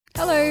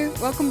Hello,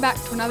 welcome back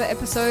to another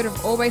episode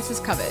of All Bases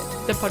Covered,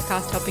 the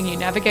podcast helping you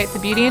navigate the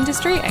beauty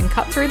industry and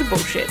cut through the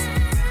bullshit.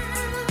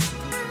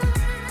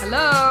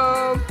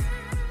 Hello.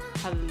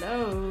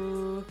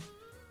 Hello.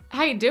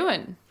 How you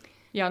doing,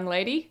 young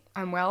lady?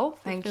 I'm well,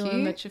 thank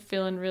Feeling you. that you're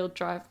feeling real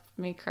drive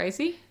me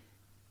crazy?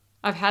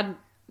 I've had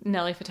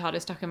Nelly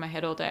Furtado stuck in my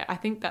head all day. I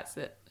think that's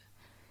it.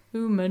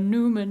 Uma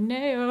numa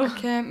neo. I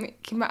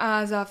can't keep my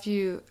eyes off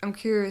you. I'm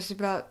curious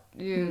about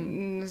you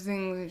and the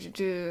things that you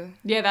do.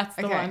 Yeah, that's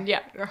the one. Yeah.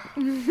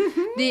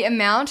 The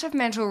amount of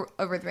mental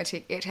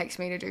arithmetic it takes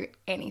me to do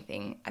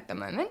anything at the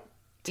moment.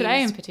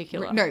 Today is in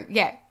particular.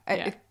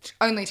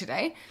 Only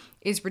today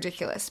is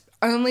ridiculous.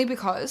 Only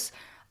because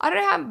I don't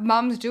know how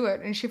mums do it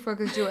and shift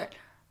workers do it.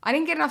 I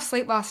didn't get enough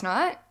sleep last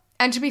night.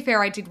 And to be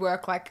fair, I did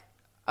work like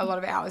a lot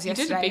of hours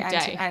yesterday did a big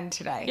day. and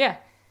today. Yeah.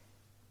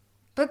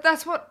 But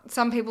that's what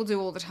some people do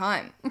all the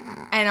time.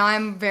 And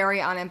I'm very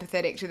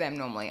unempathetic to them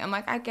normally. I'm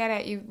like, I get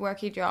it. You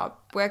work your job.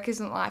 Work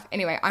isn't life.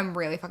 Anyway, I'm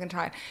really fucking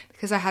tired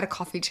because I had a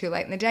coffee too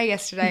late in the day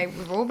yesterday.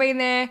 We've all been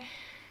there.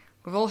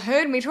 We've all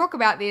heard me talk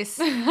about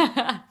this.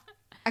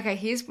 Okay,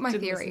 here's my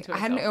theory. I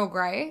had an Earl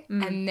Grey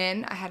and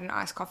then I had an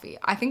iced coffee.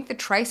 I think the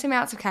trace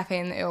amounts of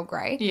caffeine in the Earl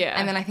Grey. Yeah.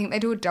 And then I think they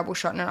do a double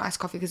shot in an iced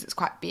coffee because it's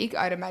quite big.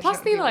 I'd imagine Plus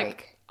it would be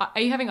weak.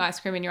 are you having ice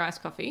cream in your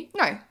iced coffee?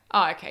 No.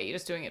 Oh, okay. You're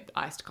just doing it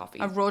iced coffee.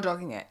 I'm raw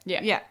dogging it.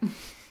 Yeah. Yeah.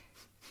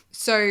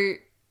 So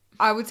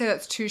I would say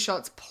that's 2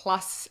 shots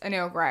plus an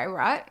Earl Grey,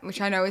 right? Which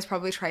I know is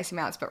probably trace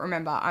amounts, but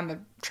remember, I'm a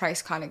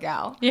trace kind of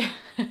gal. Yeah.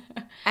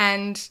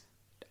 And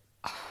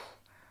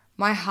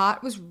my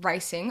heart was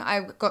racing.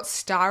 I got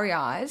starry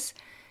eyes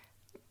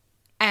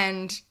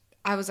and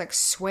I was like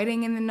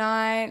sweating in the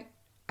night.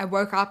 I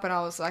woke up and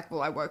I was like,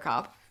 well, I woke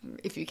up,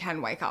 if you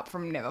can wake up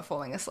from never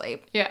falling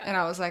asleep. Yeah. And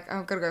I was like,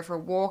 I've got to go for a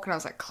walk. And I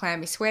was like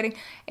clammy sweating.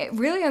 It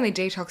really only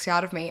detoxed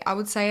out of me. I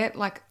would say it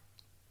like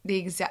the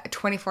exact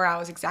 24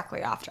 hours exactly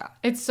after.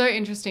 It's so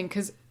interesting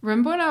because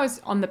remember when I was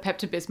on the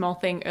Pepto-Bismol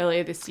thing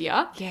earlier this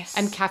year? Yes.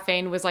 And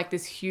caffeine was like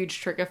this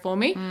huge trigger for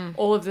me.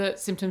 All of the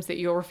symptoms that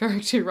you're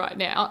referring to right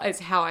now is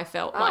how I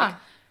felt.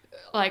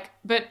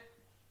 But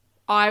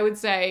I would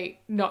say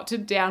not to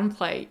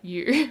downplay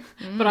you,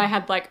 but I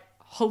had like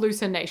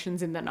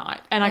hallucinations in the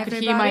night and I could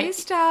hear my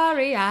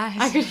starry eyes.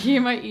 I could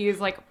hear my ears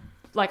like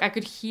I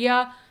could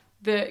hear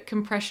the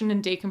compression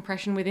and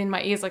decompression within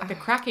my ears, like the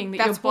cracking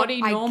that your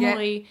body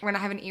normally... when I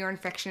have an ear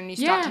infection and you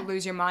start to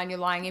lose your mind, you're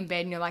lying in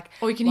bed and you're like...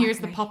 All you can hear is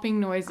the popping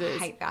noises.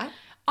 I hate that.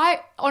 I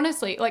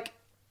honestly,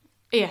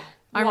 I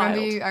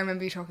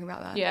remember you talking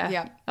about that. Yeah.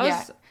 Yeah.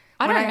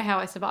 I don't know how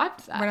I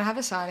survived that. When I have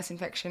a sinus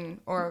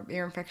infection or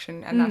ear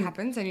infection and that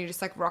happens and you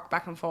just like rock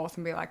back and forth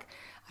and be like,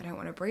 I don't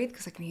want to breathe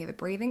because I can hear the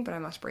breathing, but I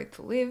must breathe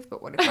to live.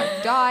 But what if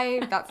I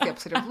die? That's the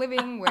opposite of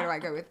living. Where do I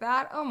go with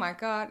that? Oh my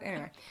God.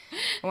 Anyway,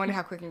 I wonder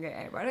how quick I can get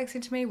antibiotics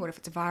into me. What if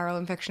it's a viral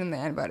infection? The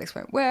antibiotics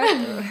won't work.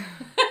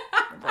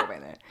 I've all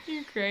been there.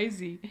 You're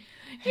crazy.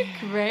 You're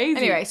crazy.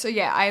 Anyway, so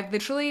yeah, I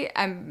literally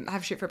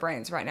have shit for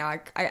brains right now.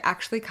 I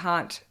actually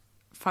can't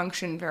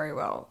function very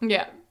well.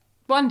 Yeah.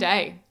 One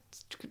day.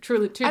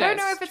 Truly 2 days. I don't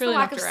know if it's the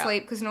lack of knocked her out.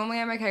 sleep, because normally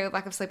I'm okay with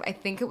lack of sleep. I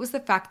think it was the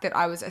fact that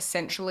I was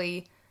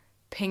essentially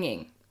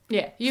pinging.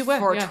 Yeah, you were.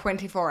 For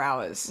 24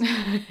 hours.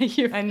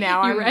 And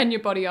now you ran your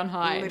body on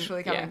high.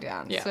 Literally coming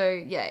down. Yeah.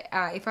 So,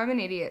 if I'm an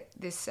idiot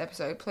this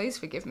episode, please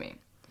forgive me.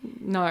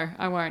 No,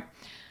 I won't.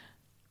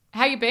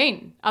 How you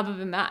been, other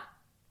than that?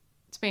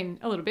 It's been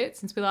a little bit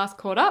since we last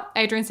caught up.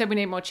 Adrian said we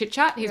need more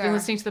chit-chat. He's been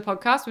listening to the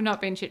podcast. We've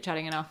not been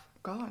chit-chatting enough.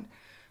 God.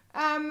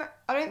 I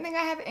don't think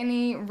I have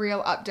any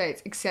real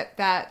updates except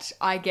that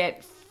I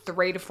get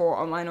 3 to 4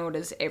 online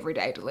orders every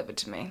day delivered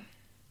to me.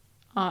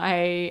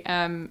 I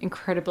am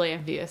incredibly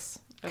envious.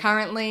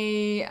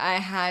 Currently, yesterday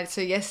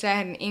I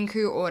had an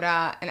Inku order,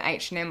 an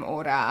H&M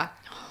order.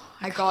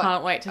 I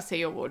can't wait to see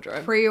your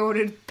wardrobe.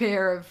 Pre-ordered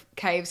pair of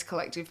Caves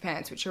Collective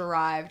pants, which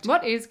arrived.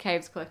 What is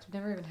Caves Collective?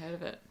 Never even heard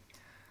of it.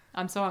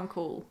 I'm so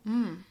uncool.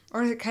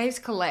 Or is it Caves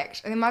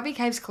Collect? It might be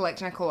Caves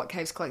Collect, and I call it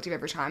Caves Collective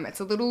every time. It's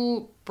a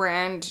little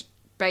brand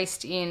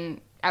based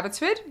in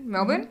Abbotsford,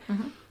 Melbourne.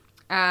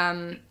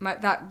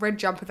 That red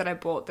jumper that I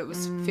bought that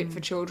was fit for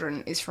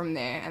children is from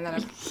there, and then I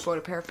bought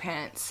a pair of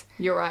pants.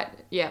 You're right.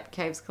 Yeah,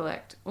 Caves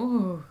Collect.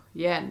 Oh,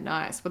 yeah,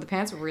 nice. Well, the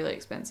pants were really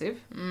expensive.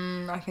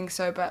 I think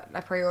so, but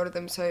I pre-ordered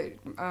them, so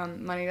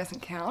money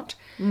doesn't count.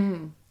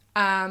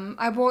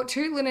 I bought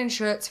 2 linen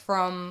shirts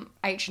from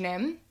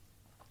H&M,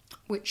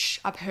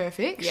 which are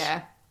perfect.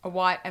 Yeah. A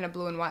white and a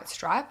blue and white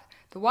stripe.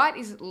 The white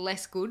is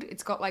less good.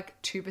 It's got like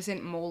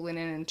 2% more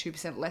linen and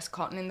 2% less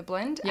cotton in the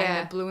blend. Yeah.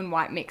 And the blue and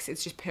white mix,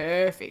 it's just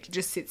perfect. It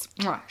just sits,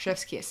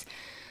 chef's kiss.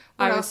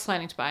 I was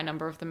planning to buy a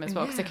number of them as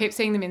well because I keep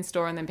seeing them in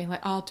store and then being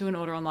like, oh, I'll do an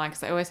order online because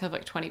they always have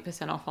like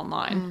 20% off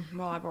online.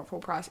 Well, I bought full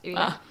price.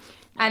 Idiot.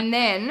 And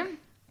then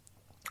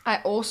I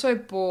also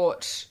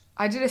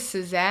I did a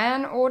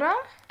Suzanne order.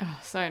 Oh,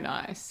 so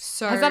nice.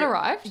 So has that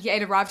arrived? Yeah,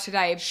 it arrived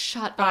today.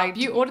 Shut up.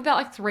 You ordered that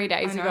like 3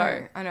 days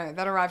ago. I know.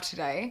 That arrived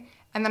today.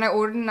 And then I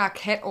ordered an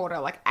Arquette order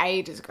like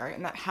ages ago,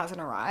 and that hasn't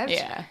arrived.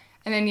 Yeah.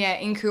 And then,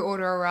 Inku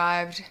order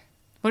arrived.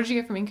 What did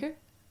you get from Inku?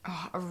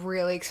 Oh, a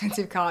really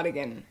expensive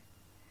cardigan.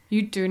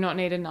 You do not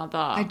need another.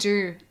 I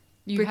do.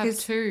 You have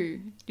because 2.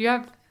 You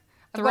have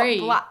I've got 3.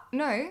 black.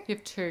 No. You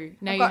have 2.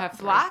 Now I've you got have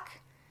 3.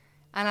 black,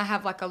 and I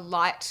have like a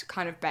light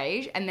kind of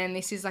beige, and then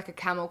this is like a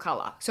camel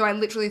color. So I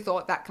literally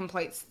thought that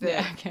completes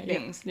the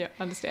things. Yeah,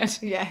 understand.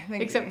 Yeah,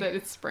 thank Except you. that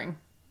it's spring.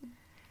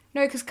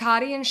 No, because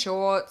cardigan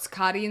shorts,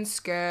 cardigan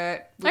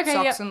skirt with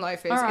socks and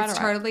loafers. All right, it's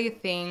all right. totally a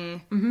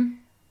thing. Mm-hmm.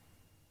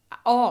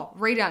 Oh,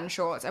 redone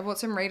shorts. I bought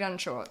some redone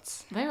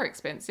shorts. They are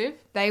expensive.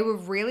 They were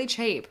really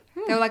cheap.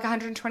 They were like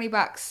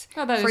 $120.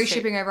 Oh, that is Free cheap.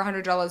 shipping over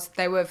 $100.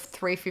 They were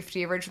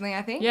 $350 originally,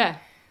 I think. Yeah.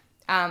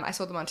 I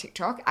saw them on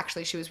TikTok.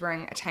 Actually, she was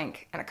wearing a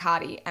tank and a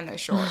cardi and those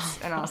shorts,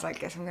 and I was like,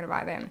 guess I'm gonna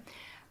buy them.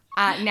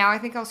 Now I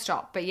think I'll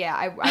stop. But yeah,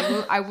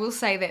 I will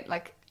say that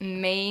like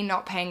me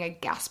not paying a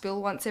gas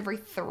bill once every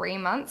 3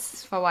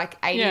 months for like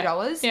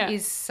 $80 Yeah.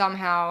 is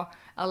somehow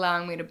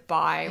allowing me to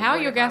buy. How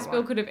your whatever gas I bill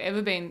want. could have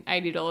ever been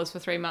 $80 for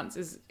 3 months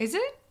is Is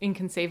it?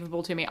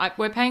 inconceivable to me.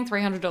 We're paying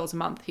 $300 a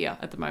month here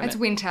at the moment. It's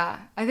winter.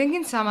 I think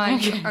in summer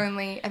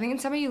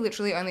you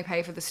literally only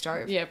pay for the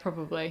stove. Yeah,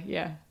 probably.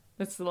 Yeah.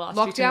 That's the last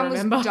you can Lockdown was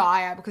remember.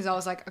 dire because I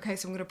was like, okay,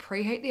 so I'm going to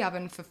preheat the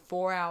oven for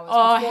 4 hours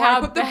Oh, before how I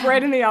put the bad.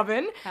 bread in the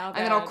oven. How And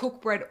then I'll bad.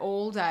 cook bread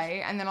all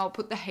day and then I'll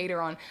put the heater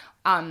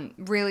on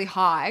really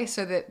high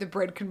so that the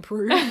bread can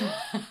proof.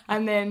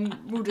 And then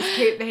we'll just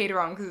keep the heater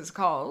on because it's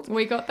cold.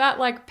 We got that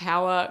like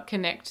Power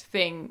Connect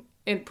thing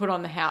put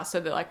on the house so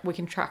that like we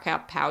can track our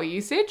power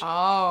usage.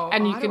 Oh,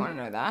 And you I can- don't want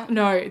to know that.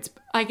 No, it's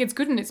like it's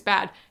good and it's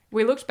bad.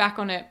 We looked back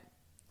on it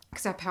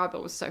because our power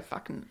bill was so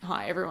fucking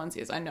high. Everyone's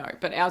is, I know,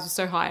 but ours was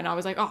so high, and I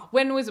was like, oh,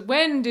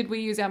 when did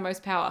we use our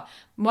most power?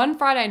 One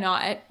Friday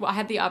night, I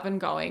had the oven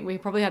going. We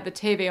probably had the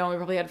TV on. We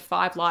probably had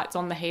 5 lights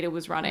on. The heater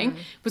was running.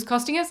 It was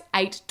costing us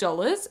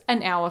 $8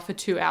 an hour for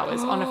 2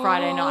 hours on a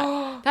Friday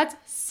night. That's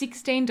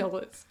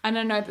 $16, and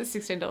I know that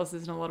 $16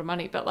 isn't a lot of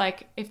money, but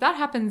like if that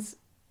happens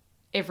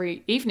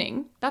every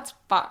evening, that's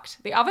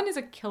fucked. The oven is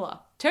a killer.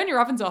 Turn your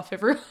ovens off,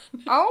 everyone.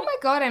 Oh my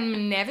God,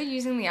 I'm never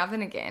using the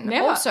oven again.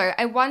 Never. Also,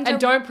 I wonder... And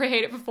don't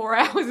preheat it for 4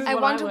 hours is I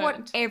what wonder I what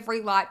learned.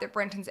 every light that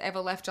Brenton's ever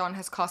left on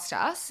has cost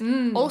us.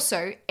 Mm.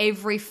 Also,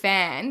 every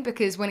fan,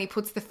 because when he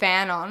puts the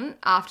fan on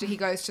after he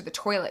goes to the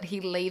toilet,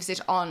 he leaves it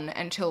on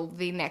until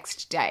the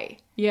next day.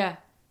 Yeah.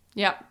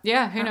 Yeah.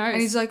 Yeah. Who knows?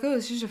 And he's like, oh,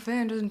 it's just a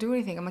fan, doesn't do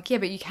anything. I'm like, yeah,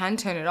 but you can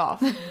turn it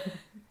off. And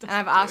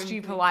I've asked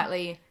you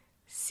politely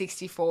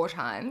 64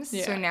 times, so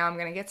Yeah. now I'm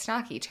going to get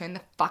snarky. Turn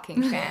the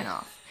fucking fan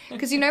off.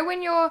 Because you know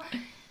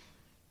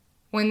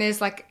when there's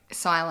like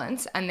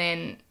silence and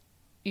then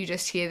you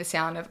just hear the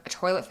sound of a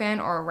toilet fan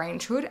or a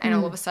range hood and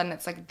all of a sudden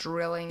it's like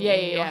drilling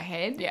in your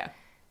head? Yeah.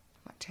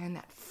 Like, turn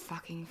that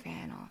fucking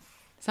fan off.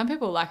 Some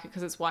people like it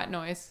because it's white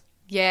noise.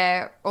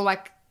 Yeah, or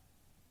like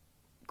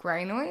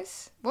grey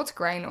noise. What's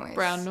grey noise?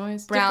 Brown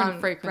noise. Brown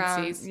Different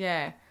frequencies. Brown,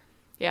 yeah.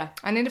 Yeah.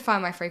 I need to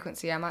find my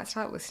frequency. I might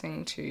start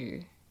listening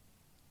to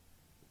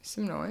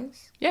some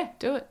noise. Yeah.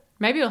 Do it.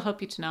 Maybe it'll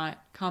help you tonight.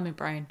 Calm your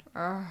brain.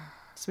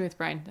 Smooth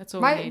brain. That's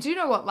all we need. Do you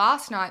know what?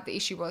 Last night the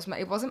issue was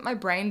it wasn't my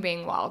brain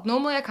being wild.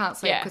 Normally I can't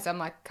sleep Yeah. because I'm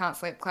like, can't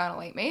sleep,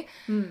 can't eat me.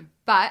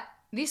 But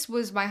this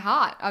was my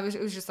heart. It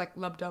was just like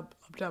lub dub,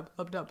 lub dub,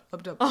 lub dub,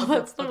 lub dub. Oh,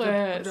 that's the lub dub,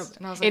 lub dub. worst.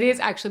 And I was like, It is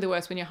actually the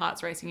worst when your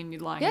heart's racing and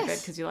you're lying in Yes. bed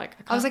because you're like,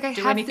 I was like, I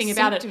do have anything the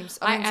about it. symptoms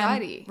of I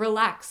anxiety. am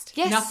relaxed.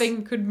 Yes.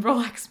 Nothing could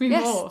relax me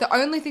yes. more. The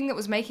only thing that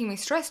was making me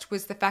stressed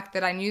was the fact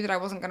that I knew that I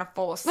wasn't going to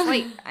fall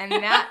asleep, and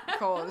that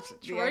caused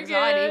the anxiety,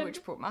 Triggered.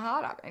 which put my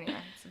heart up. Anyway,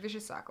 it's a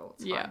vicious cycle.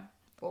 It's Yeah. fine.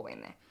 We'll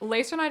win there.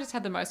 Lisa and I just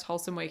had the most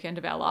wholesome weekend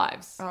of our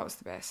lives. Oh, it was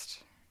the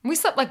best. We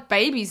slept like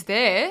babies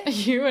there.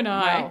 You and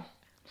I. Wow.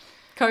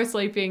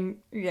 Co-sleeping.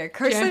 Yeah,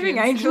 co-sleeping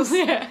champions. angels.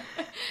 Yeah.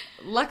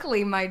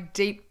 Luckily, my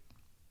deep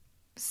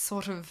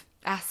sort of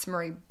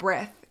asthma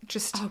breath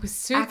just... Oh, it was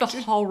soothed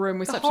the whole room.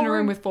 We slept in whole a room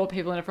room. with 4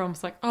 people and everyone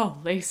was like, oh,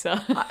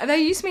 Lisa. They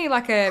used me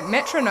like a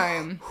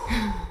metronome.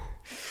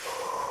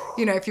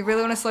 You know, if you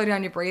really want to slow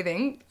down your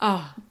breathing,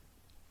 Oh,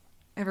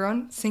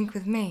 everyone, sync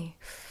with me.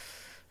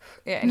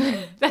 Yeah,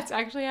 anyway. that's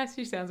actually how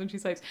she sounds when she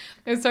sleeps.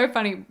 It's so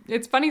funny.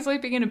 It's funny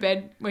sleeping in a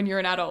bed when you're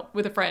an adult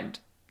with a friend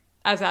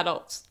as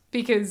adults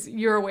because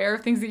you're aware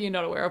of things that you're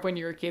not aware of when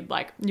you're a kid,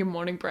 like your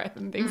morning breath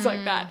and things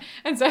like that.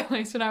 And so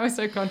Lisa and I were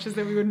so conscious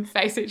that we wouldn't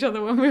face each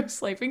other when we were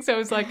sleeping. So it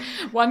was like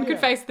one could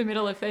face the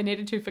middle if they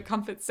needed to for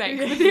comfort's sake,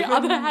 but the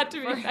other had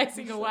to be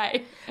facing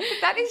away. But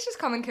that is just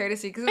common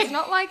courtesy because it's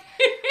not like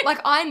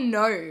I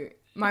know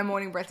my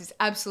morning breath is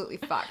absolutely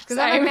fucked because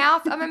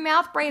I'm a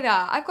mouth breather.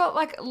 I've got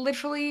like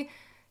literally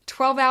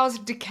 12 hours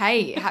of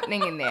decay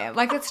happening in there.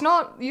 Like it's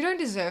not, you don't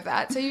deserve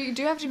that. So you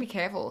do have to be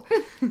careful.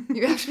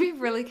 You have to be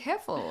really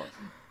careful.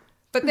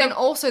 But then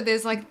also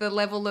there's like the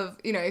level of,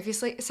 you know, if you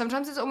sleep,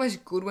 sometimes it's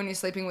almost good when you're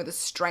sleeping with a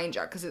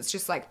stranger because it's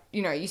just like,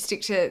 you know, you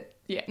stick to,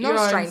 Yeah, not your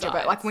a own stranger, but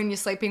sides. like when you're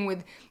sleeping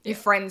with your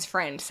friend's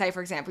friend, say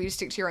for example, you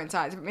stick to your own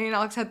sides. But me and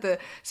Alex had the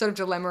sort of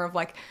dilemma of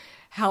like,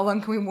 how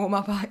long can we warm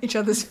up each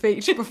other's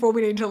feet before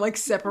we need to like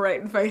separate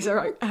and face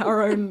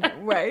our own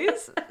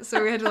ways?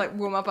 So we had to like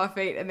warm up our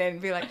feet and then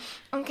be like,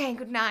 okay,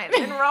 good night,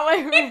 and roll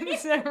over and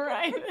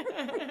separate.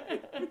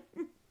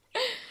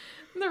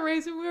 The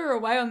reason we were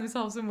away on this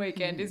wholesome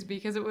weekend is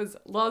because it was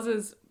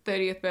Loz's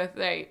 30th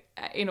birthday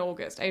in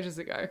August, ages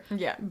ago.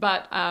 Yeah.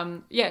 But,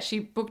 she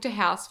booked a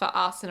house for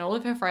us and all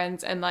of her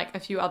friends and, like, a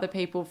few other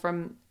people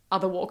from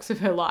other walks of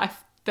her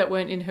life that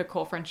weren't in her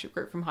core friendship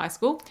group from high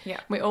school. Yeah.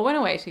 We all went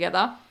away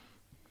together.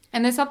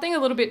 And there's something a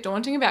little bit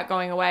daunting about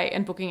going away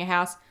and booking a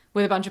house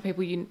with a bunch of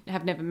people you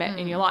have never met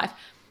in your life.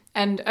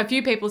 And a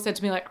few people said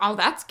to me, like, oh,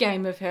 that's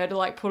game of her to,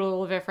 like, put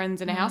all of her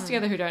friends in a house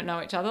together who don't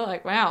know each other.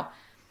 Like, wow,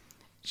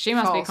 she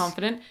must be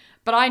confident.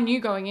 But I knew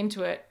going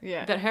into it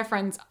that her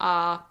friends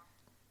are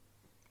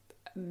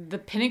the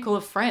pinnacle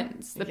of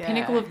friends, the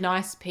pinnacle of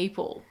nice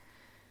people.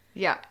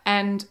 Yeah.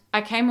 And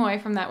I came away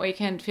from that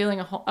weekend feeling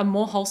a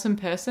more wholesome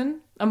person,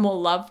 a more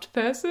loved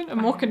person, a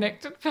more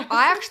connected person.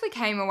 I actually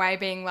came away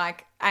being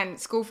like, and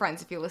school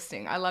friends, if you're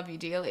listening, I love you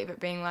dearly, but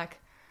being like,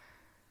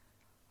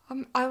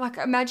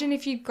 imagine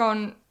if we'd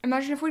gone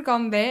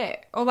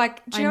there, or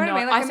like, do you know what I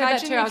mean? Like,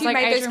 imagine if you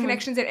made those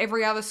connections at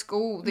every other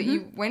school that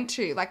you went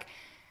to. Like,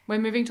 we're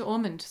moving to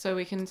Ormond, so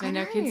we can send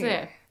our kids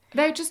there.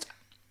 They just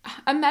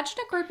imagine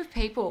a group of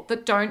people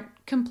that don't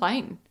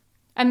complain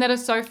and that are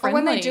so friendly.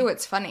 Or when they do,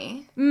 it's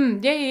funny.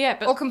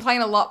 But or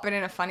complain a lot, but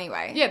in a funny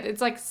way. Yeah, it's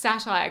like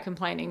satire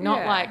complaining,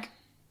 not like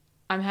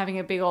I'm having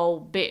a big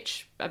old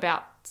bitch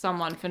about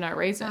someone for no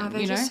reason. Oh,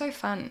 they're just so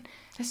fun.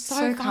 They're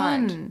so fun.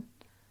 Kind.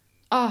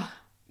 Oh.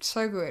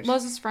 So good.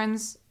 Loz's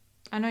friends,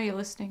 I know you're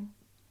listening.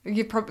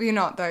 You're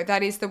not, though.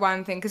 That is the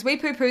one thing. Because we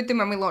poo-pooed them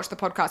when we launched the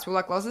podcast. We were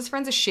like, Loz's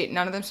friends are shit.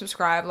 None of them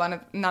subscribe.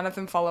 None of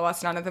them follow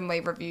us. None of them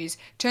leave reviews.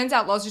 Turns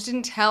out Loz just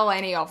didn't tell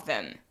any of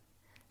them.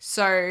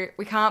 So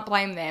we can't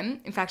blame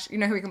them. In fact, you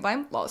know who we can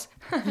blame? Loz.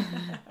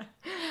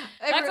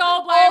 Let's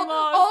all blame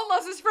Loz. All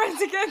Loz's friends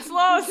against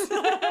Loz.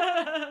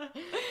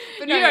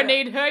 But no, you don't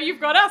need her. You've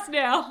got us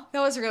now.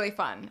 That was really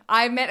fun.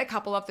 I met a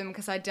couple of them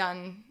because I'd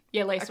done...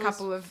 Yeah, Lisa a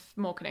couple of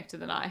more connected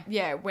than I.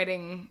 Yeah,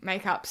 wedding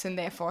makeups, and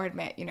therefore had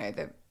met,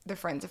 the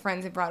friends of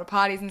friends in bridal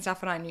parties and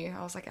stuff, and I knew,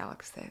 I was like,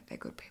 Alex, they're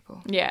good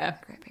people. Yeah.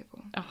 They're great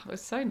people. Oh, it was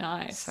so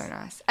nice. So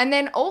nice. And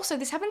then also,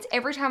 this happens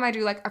every time I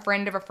do, like, a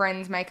friend of a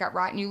friend's makeup,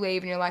 right? And you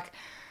leave and you're like,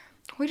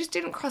 we just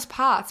didn't cross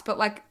paths, but,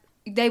 like,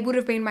 they would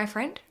have been my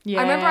friend. Yeah.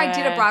 I remember I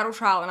did a bridal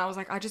trial and I was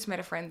like, I just met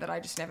a friend that I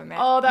just never met.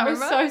 Oh, that was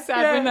so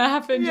sad when that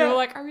happened. Yeah. You were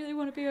like, I really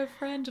want to be her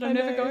friend and I'm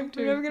never going to.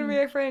 I'm never going to be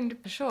her friend.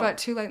 For sure. But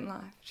too late in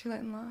life.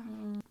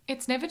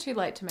 It's never too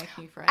late to make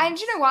new friends. And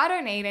you know what? I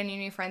don't need any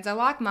new friends. I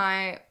like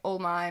all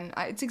mine.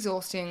 It's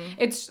exhausting.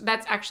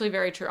 That's actually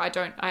very true. I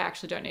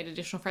actually don't need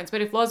additional friends. But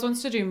if Loz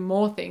wants to do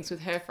more things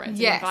with her friends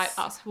and invite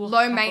us, we'll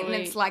low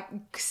maintenance, like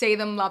see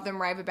them, love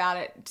them, rave about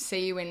it,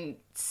 see you in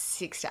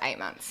 6 to 8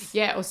 months.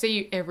 Yeah, or see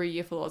you every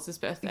year for Loz's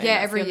birthday. Yeah,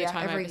 every year.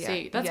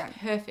 See you. That's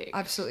perfect.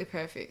 Absolutely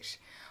perfect.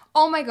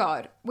 Oh my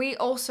God. We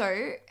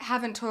also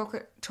haven't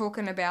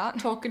talking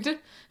about...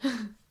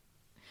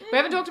 We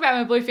haven't talked about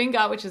my blue finger,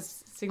 which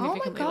is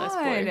significantly less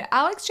blue.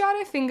 Alex jarred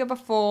her finger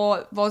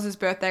before Loz's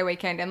birthday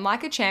weekend and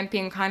like a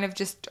champion kind of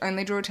just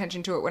only drew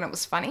attention to it when it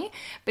was funny.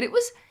 But it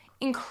was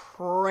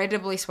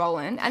incredibly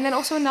swollen. And then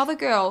also another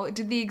girl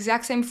did the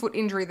exact same foot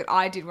injury that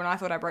I did when I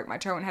thought I broke my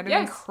toe and had an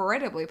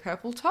incredibly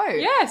purple toe.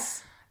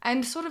 Yes.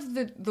 And sort of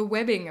the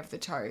webbing of the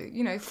toe,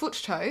 foot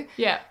toe.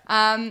 Yeah.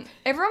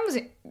 Everyone was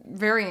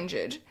very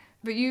injured,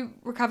 but you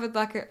recovered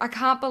I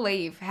can't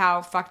believe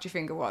how fucked your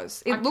finger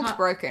was. It looked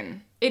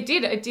broken. It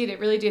did. It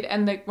really did.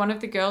 And one of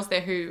the girls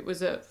there who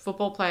was a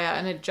football player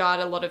and had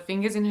jarred a lot of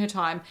fingers in her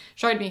time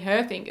showed me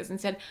her fingers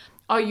and said,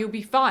 oh, you'll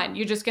be fine.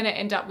 You're just going to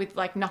end up with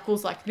like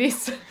knuckles like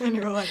this and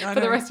you were like, for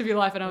the rest of your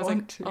life. And I was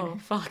like, oh,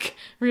 fuck.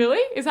 Really?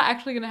 Is that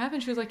actually going to happen?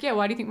 She was like, yeah,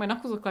 why do you think my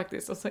knuckles look like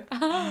this? I was like,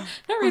 no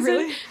reason.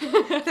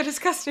 Really? They're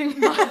disgusting.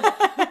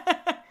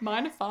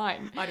 Mine are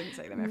fine. I didn't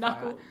see them.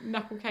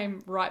 Knuckle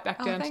came right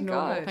back down to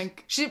normal. God.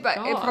 Thank But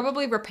God. It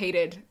probably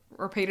repeated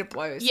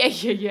blows. Yeah.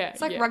 It's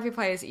like rugby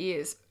players'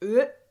 ears.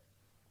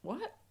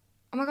 What?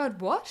 Oh my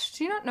God, what?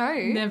 Do you not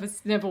know?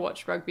 Never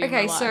watched rugby in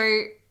my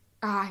life.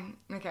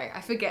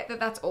 I forget that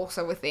that's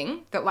also a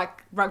thing, that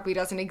like rugby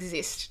doesn't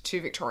exist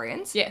to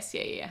Victorians. Yes,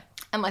 yeah.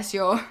 Unless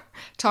you're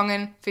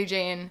Tongan,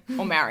 Fijian,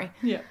 or Maori.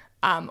 Yeah.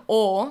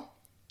 Or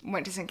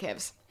went to St.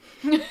 Kev's.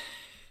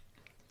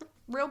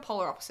 Real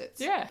polar opposites.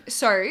 Yeah.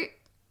 So,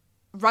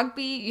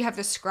 rugby, you have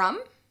the scrum,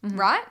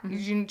 right?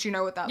 Mm-hmm. Do you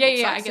know what that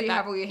looks like? I get so you that.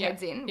 have all your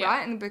heads in,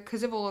 right? And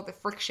because of all of the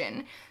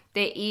friction,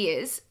 their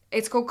ears,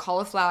 it's called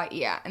cauliflower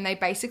ear, and they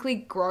basically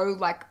grow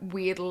like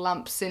weird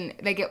lumps and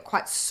they get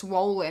quite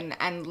swollen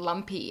and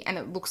lumpy, and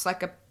it looks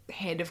like a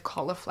head of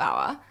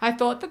cauliflower. I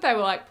thought that they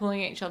were like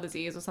pulling at each other's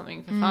ears or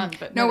something for fun,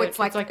 but no, it's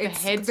like the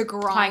heads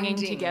clanging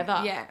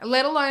together. Yeah,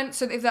 let alone,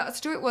 so if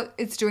that's what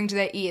it's doing to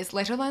their ears,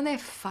 let alone their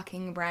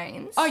fucking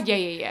brains. Oh,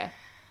 yeah.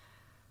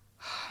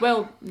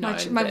 Well, no.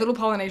 My little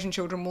Polynesian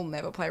children will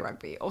never play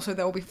rugby. Also,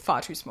 they will be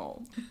far too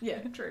small. Yeah,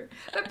 true.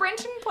 But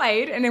Brenton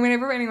played, and then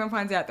whenever anyone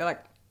finds out, they're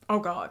like, oh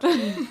God,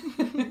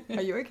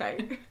 are you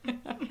okay?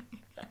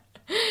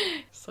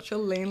 Such a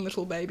lean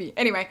little baby.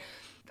 Anyway,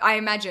 I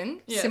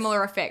imagine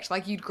similar effect.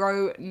 Like you'd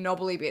grow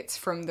knobbly bits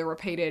from the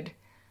repeated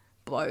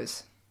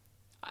blows.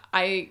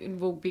 I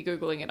will be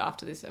Googling it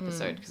after this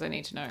episode because I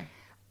need to know.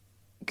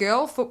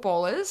 girl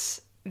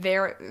footballers,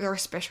 they're a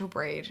special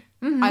breed.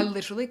 I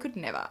literally could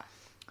never.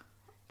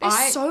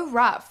 They're so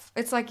rough.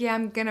 It's like, yeah,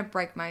 I'm going to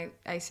break my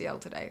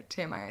ACL today.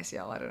 Tear my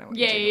ACL. I don't know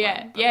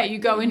what You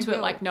go into it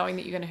like knowing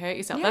that you're going to hurt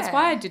yourself. Yeah. That's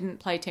why I didn't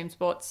play team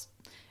sports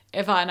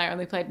ever, and I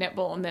only played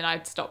netball, and then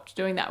I stopped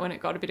doing that when it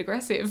got a bit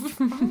aggressive.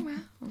 Oh,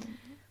 wow.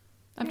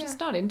 I'm just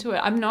not into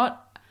it.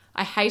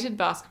 I hated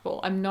basketball.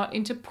 I'm not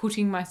into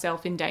putting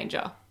myself in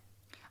danger.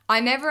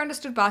 I never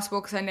understood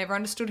basketball because I never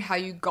understood how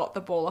you got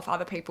the ball off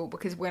other people,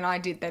 because when I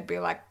did, they'd be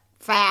like,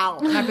 foul.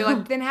 And I'd be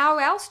like, then how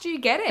else do you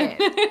get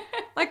it?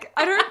 Like,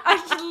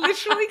 I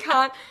literally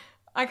can't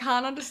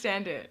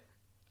understand it.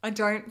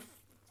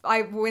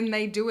 When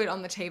they do it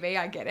on the TV,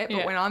 I get it.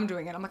 But when I'm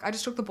doing it, I'm like, I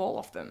just took the ball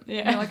off them. Yeah.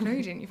 And they're like, no,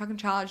 you didn't. You fucking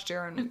charged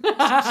her and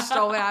just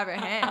stole it out of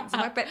her hands.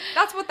 I'm like, but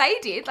that's what they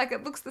did. Like,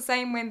 it looks the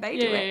same when they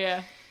do it.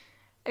 Yeah.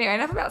 Anyway,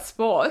 enough about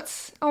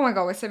sports. Oh my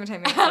God, we're 17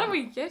 minutes. How in. do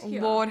we get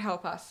here? Lord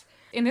help us.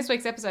 In this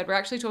week's episode, we're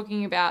actually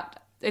talking about,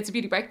 it's a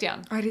beauty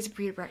breakdown. Oh, it is a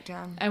beauty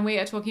breakdown. And we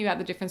are talking about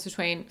the difference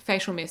between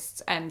facial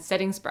mists and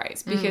setting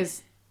sprays,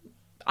 because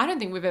I don't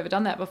think we've ever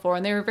done that before,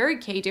 and there are very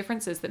key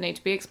differences that need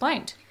to be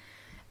explained.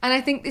 And I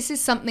think this is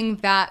something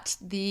that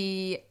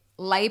the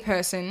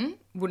layperson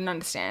wouldn't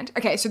understand.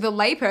 Okay, so the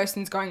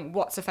layperson's going,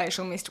 what's a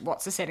facial mist?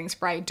 What's a setting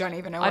spray? Don't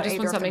even know what I just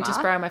either want of them something to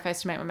are. spray on my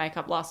face to make my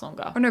makeup last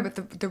longer. Oh no,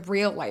 but the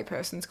real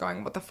layperson's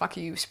going, what the fuck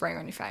are you spraying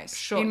on your face?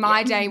 Sure, In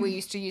my day, we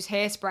used to use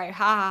hairspray.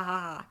 Ha ha ha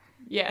ha.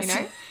 Yes. You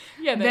know?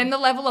 Yeah. Then the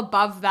level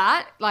above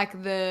that,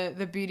 like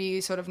the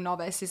beauty sort of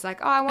novice is like,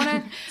 oh, I want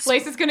to...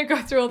 Lisa's going to go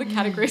through all the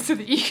categories so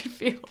that you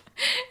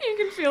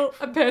can feel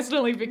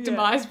personally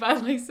victimized by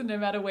Lisa no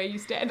matter where you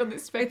stand on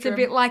this spectrum. It's a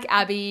bit like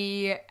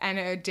Abby and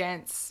her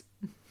dance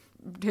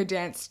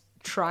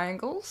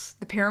triangles,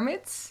 the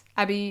pyramids.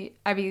 Abby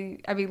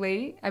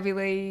Lee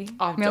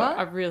Miller.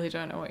 I really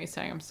don't know what you're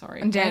saying. I'm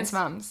sorry. And Dance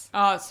Mums.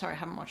 Oh, sorry, I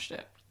haven't watched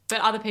it.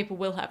 But other people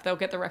will have. They'll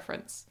get the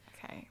reference.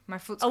 Okay, my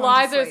foot's gone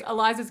to sleep.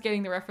 Eliza's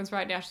getting the reference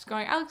right now. She's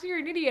going, Alex, you're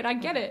an idiot. I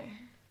get it.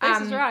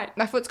 Lisa's right.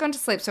 My foot's gone to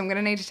sleep, so I'm going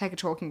to need to take a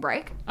talking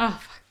break. Oh,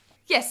 fuck.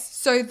 Yes,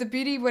 so the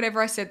beauty,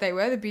 whatever I said they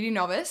were, the beauty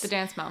novice. The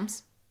dance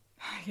mums.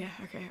 Yeah,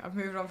 okay, I've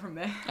moved on from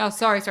there. Oh,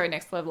 sorry,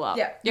 next level up.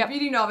 Yeah, the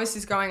beauty novice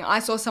is going, I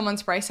saw someone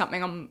spray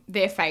something on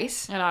their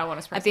face. And I want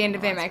to spray at the end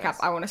something of their on makeup,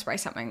 face. I want to spray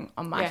something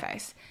on my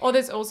face. Or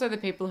there's also the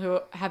people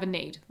who have a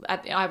need,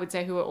 I would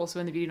say, who are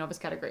also in the beauty novice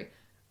category,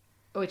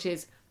 which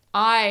is,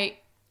 I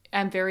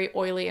am very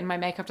oily and my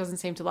makeup doesn't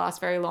seem to last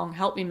very long.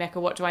 Help me,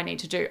 Mecca. What do I need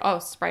to do? Oh,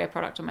 spray a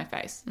product on my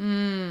face.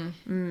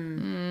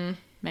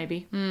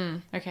 Maybe.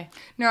 Okay.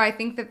 No, I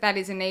think that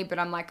is a need, but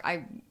I'm like,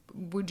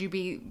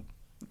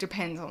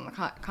 depends on the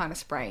kind of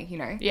spray, you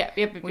know?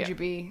 Yep. Would you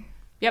be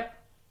Yep.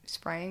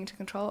 spraying to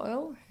control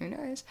oil? Who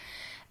knows?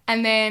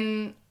 And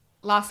then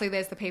lastly,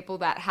 there's the people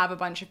that have a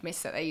bunch of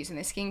mists that they use in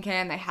their skincare,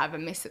 and they have a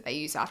mist that they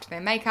use after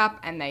their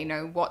makeup, and they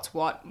know what's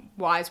what,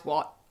 why's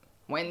what,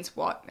 when's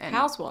what, and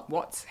how's what,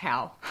 what's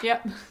how,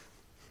 Yep.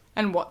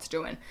 and what's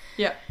doing.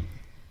 Yep.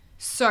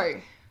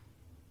 So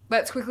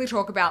let's quickly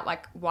talk about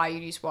like why you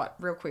use what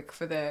real quick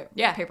for the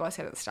people I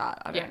said at the start.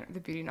 I don't know, the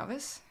beauty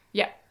novice.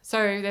 Yeah.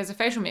 So there's a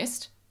facial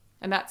mist,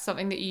 and that's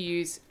something that you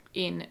use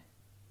in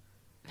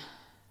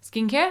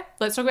skincare.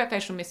 Let's talk about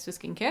facial mist for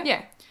skincare.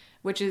 Yeah.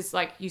 Which is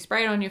like you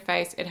spray it on your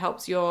face. It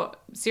helps your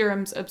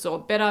serums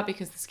absorb better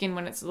because the skin,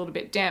 when it's a little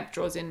bit damp,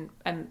 draws in,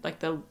 and like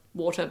the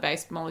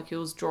water-based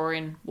molecules draw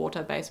in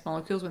water-based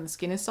molecules when the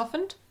skin is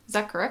softened. Is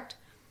that correct?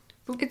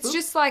 It's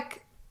just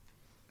like,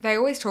 they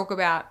always talk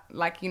about,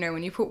 like, you know,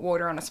 when you put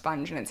water on a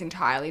sponge and it's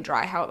entirely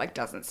dry, how it like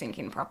doesn't sink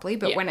in properly.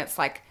 But when it's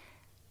like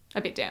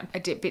a bit damp.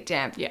 bit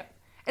damp. Yeah.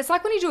 It's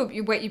like when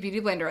you wet your beauty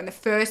blender and the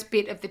first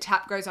bit of the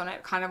tap goes on,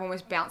 it kind of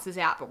almost bounces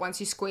out. But once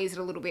you squeeze it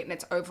a little bit and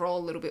it's overall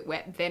a little bit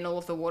wet, then all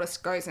of the water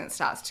goes and it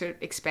starts to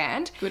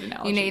expand. Good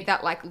analogy. You need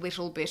that like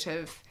little bit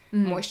of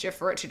moisture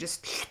for it to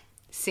just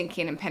sink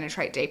in and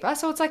penetrate deeper.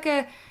 So it's like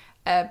a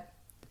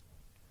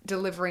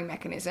delivery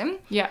mechanism.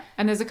 Yeah,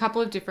 and there's a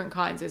couple of different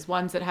kinds. There's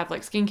ones that have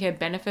like skincare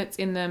benefits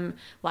in them,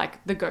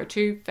 like the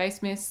Go-To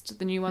face mist,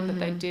 the new one that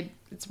they did.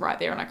 It's right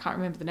there and I can't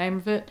remember the name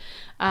of it.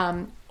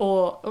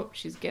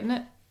 She's getting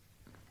it.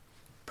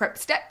 Prep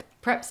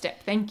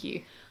step, thank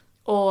you.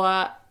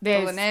 Or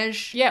there's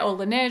Laneige. Yeah, or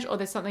Laneige, or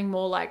there's something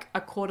more like a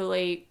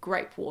quarterly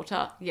grape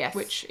water. Yes.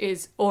 Which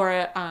is, or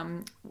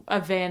a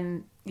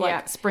Ven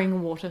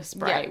spring water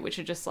spray, which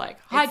are just like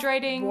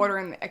hydrating. It's water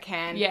in a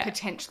can,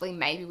 potentially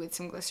maybe with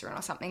some glycerin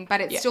or something,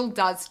 but it still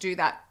does do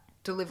that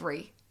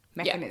delivery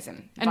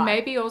mechanism. And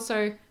maybe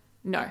also,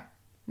 no,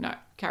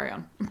 carry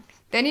on.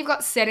 Then you've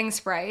got setting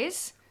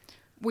sprays,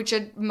 which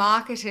are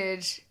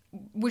marketed,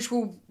 which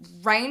will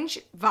range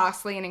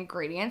vastly in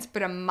ingredients,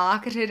 but are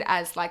marketed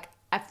as like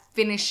a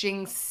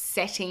finishing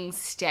setting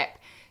step,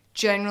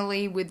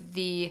 generally with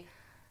the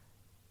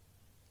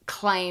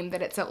claim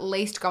that it's at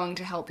least going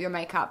to help your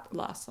makeup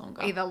Last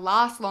longer. either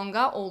last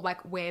longer or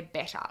like wear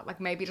better. Like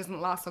maybe it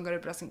doesn't last longer,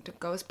 but it doesn't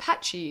go as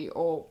patchy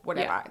or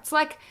whatever. Yeah. It's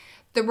like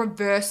the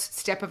reverse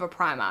step of a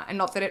primer, and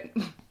not that it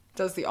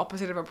does the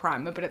opposite of a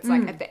primer, but it's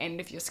like at the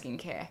end of your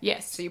skincare.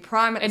 Yes. So you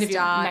prime at End the of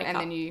your start makeup. and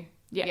then you...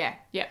 Yeah.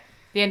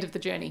 The end of the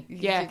journey.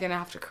 Yeah. You're going to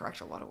have to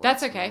correct a lot of words.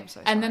 That's okay. I'm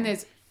so And then sorry.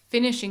 there's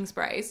finishing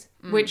sprays,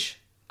 which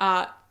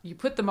you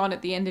put them on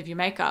at the end of your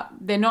makeup.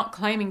 They're not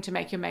claiming to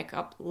make your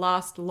makeup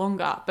last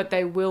longer, but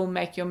they will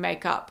make your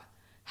makeup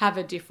have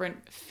a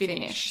different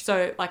finish.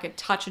 So like a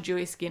Touch of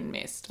Dewy Skin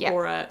Mist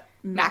or a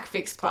MAC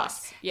Fix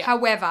Plus. Yeah.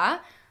 However,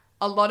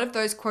 a lot of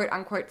those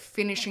quote-unquote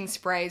finishing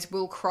sprays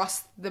will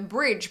cross the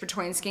bridge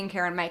between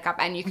skincare and makeup,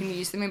 and you can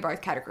use them in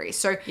both categories.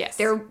 So Yes.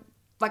 they're...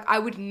 Like, I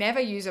would never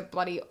use a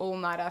bloody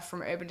all-nighter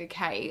from Urban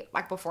Decay,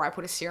 like, before I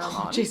put a serum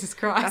on. Jesus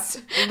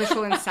Christ. That's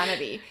literal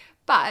insanity.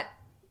 But,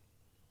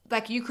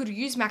 like, you could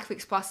use MAC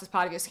Fix Plus as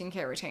part of your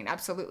skincare routine.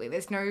 Absolutely.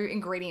 There's no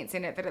ingredients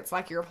in it that it's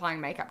like you're applying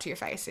makeup to your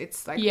face.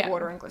 It's, like,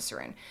 water and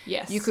glycerin.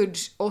 Yes. You could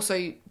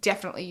also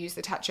definitely use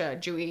the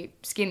Tatcha Dewy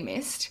Skin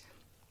Mist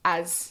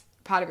as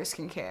part of your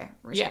skincare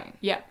routine.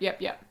 Yeah.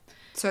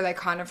 So they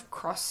kind of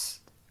cross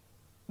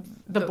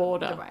The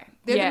border. the way.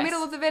 They're the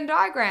middle of the Venn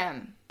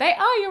diagram. They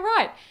are, you're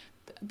right.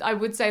 I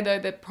would say, though,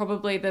 that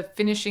probably the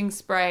finishing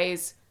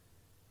sprays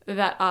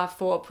that are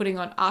for putting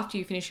on after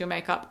you finish your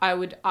makeup, I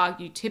would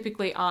argue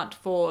typically aren't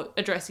for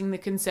addressing the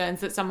concerns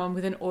that someone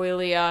with an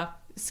oilier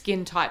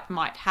skin type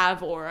might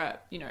have, or a,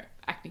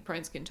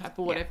 acne-prone skin type,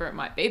 or whatever it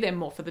might be. They're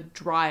more for the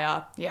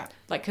drier,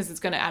 like, because it's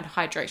going to add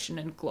hydration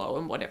and glow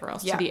and whatever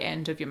else to the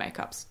end of your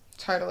makeup's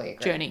Totally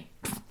agree. journey.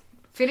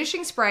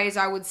 Finishing sprays,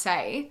 I would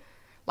say,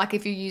 like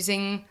if you're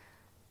using...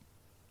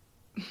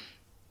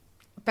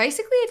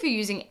 Basically, if you're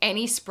using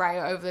any spray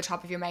over the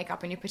top of your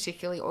makeup and you're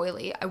particularly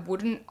oily, I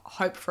wouldn't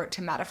hope for it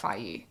to mattify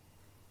you.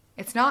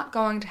 It's not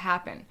going to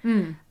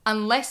happen.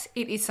 Unless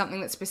it is something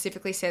that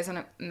specifically says on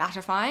it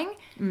mattifying.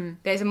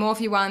 There's a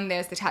Morphe one,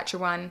 there's the Tatcha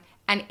one.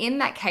 And in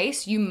that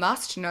case, you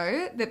must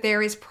know that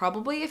there is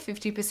probably a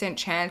 50%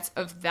 chance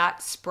of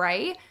that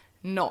spray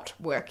not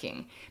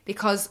working.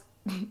 Because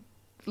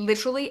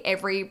literally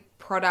every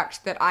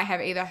product that I have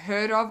either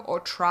heard of or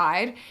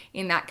tried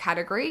in that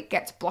category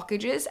gets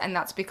blockages, and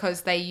that's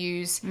because they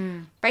use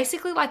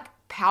basically like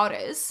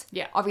powders,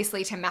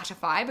 obviously to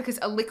mattify, because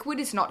a liquid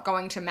is not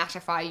going to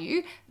mattify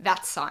you.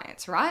 That's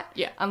science, right?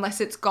 Yeah.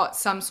 Unless it's got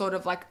some sort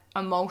of like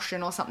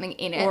emulsion or something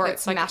in it Or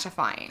that's it's like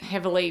mattifying.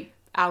 Heavily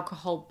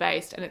alcohol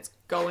based, and it's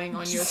going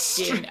on your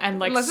skin and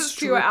like Unless it's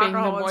pure stripping the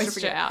alcohol and moisture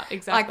stripping it. out.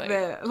 Exactly.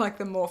 Like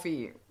the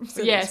Morphe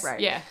setting Yes, spray.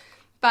 yeah.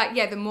 But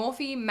yeah, the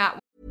Morphe matte.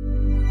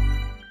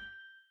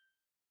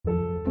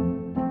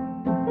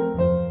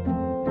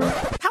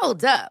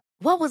 Hold up.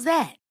 What was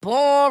that?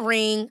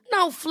 Boring.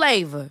 No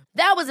flavor.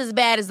 That was as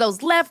bad as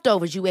those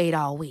leftovers you ate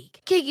all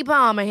week. Keke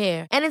Palmer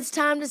here, and it's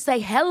time to say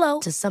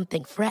hello to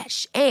something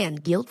fresh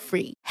and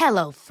guilt-free.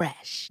 Hello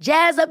Fresh.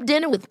 Jazz up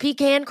dinner with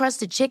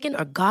pecan-crusted chicken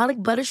or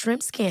garlic butter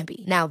shrimp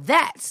scampi. Now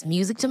that's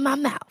music to my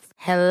mouth.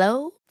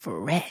 Hello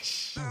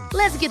Fresh.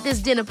 Let's get this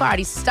dinner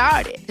party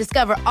started.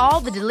 Discover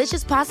all the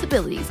delicious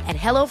possibilities at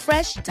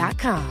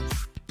hellofresh.com.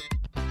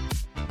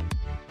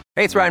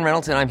 Hey, it's Ryan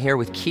Reynolds, and I'm here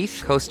with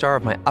Keith, co-star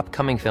of my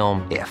upcoming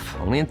film, If,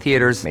 only in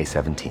theaters May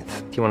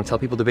 17th. Do you want to tell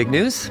people the big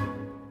news?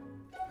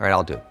 All right,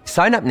 I'll do it.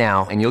 Sign up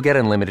now and you'll get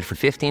unlimited for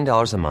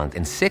 $15 a month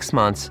and 6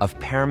 months of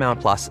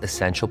Paramount Plus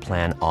Essential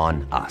Plan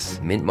on us.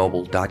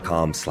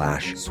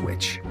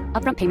 MintMobile.com/switch.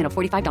 Upfront payment of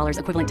 $45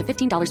 equivalent to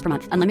 $15 per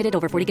month. Unlimited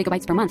over 40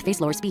 gigabytes per month.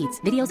 Face lower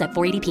speeds. Videos at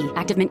 480p.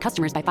 Active Mint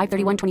customers by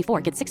 531.24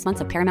 get 6 months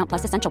of Paramount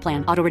Plus Essential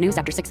Plan. Auto renews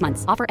after 6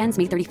 months. Offer ends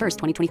May 31st,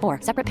 2024.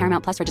 Separate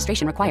Paramount Plus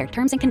registration required.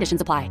 Terms and conditions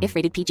apply if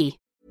rated PG.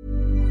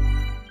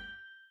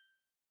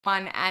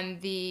 One and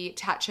the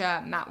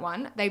Tatcha matte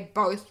one, they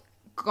both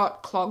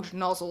got clogged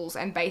nozzles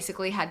and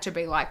basically had to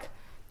be like,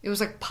 it was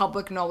like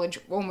public knowledge,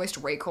 almost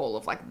recall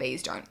of like,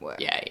 these don't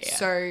work. Yeah.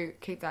 So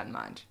keep that in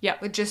mind. Yeah.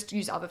 But just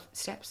use other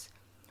steps.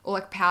 Or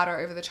like powder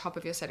over the top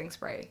of your setting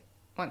spray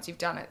once you've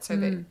done it so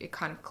that it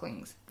kind of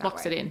clings that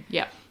Locks way. it in.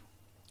 Yeah.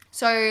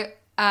 So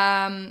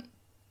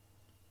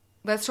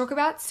let's talk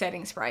about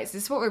setting sprays.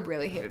 This is what we're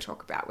really here to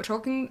talk about. We're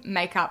talking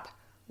makeup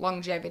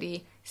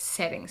longevity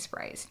setting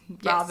sprays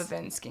rather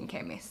than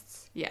skincare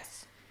mists.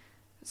 Yes.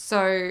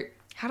 So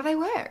How do they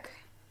work?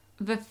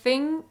 the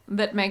thing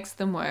that makes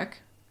them work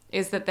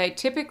is that they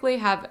typically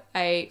have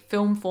a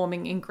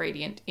film-forming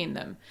ingredient in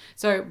them.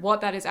 So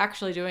what that is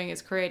actually doing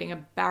is creating a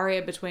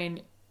barrier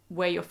between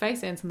where your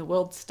face ends and the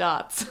world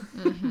starts.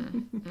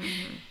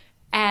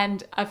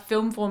 And a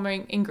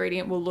film-forming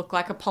ingredient will look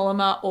like a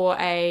polymer or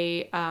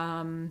a...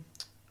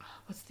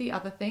 what's the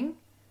other thing?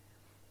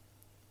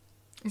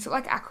 Is it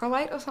like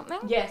acrylate or something?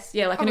 Yes,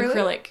 yeah, like Oh, an really?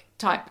 acrylic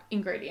type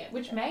ingredient,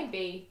 which may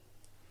be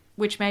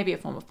a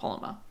form of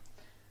polymer.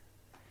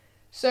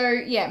 So,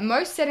 yeah,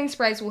 most setting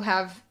sprays will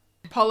have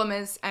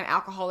polymers and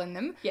alcohol in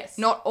them. Yes.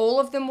 Not all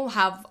of them will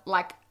have,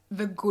 like,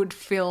 the good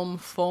film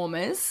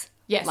formers.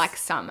 Yes. Like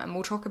some, and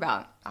we'll talk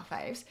about our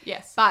faves.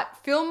 Yes. But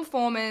film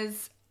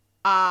formers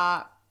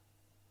are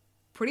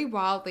pretty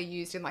wildly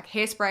used in, like,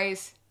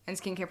 hairsprays and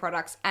skincare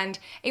products, and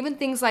even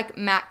things like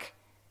MAC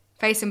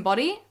Face and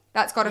Body,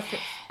 that's got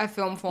a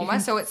film former.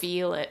 So it's...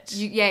 Feel it.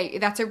 Yeah,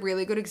 that's a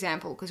really good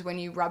example, because when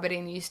you rub it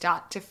in, you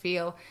start to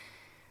feel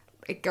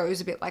it goes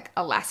a bit like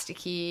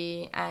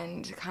elasticy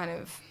and kind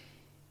of,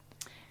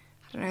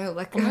 I I don't know,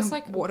 like Almost a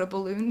like- water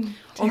balloon.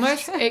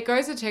 Almost, texture. it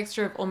goes a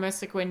texture of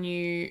almost like when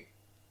you,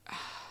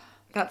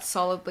 That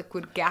solid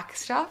liquid gack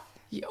stuff.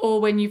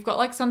 or when you've got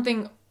like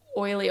something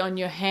oily on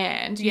your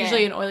hand, Yeah.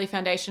 usually an oily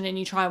foundation, and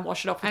you try and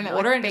wash it off with And it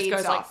water, like and it just beads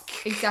goes off.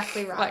 like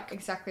Exactly right. like,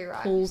 exactly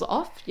right. pulls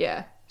off.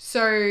 Yeah.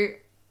 So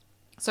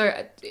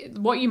So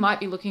what you might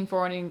be looking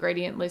for on an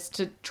ingredient list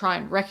to try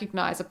and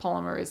recognize a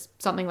polymer is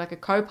something like a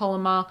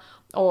copolymer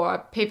or a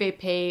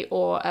PVP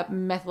or a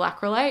methyl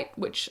acrylate,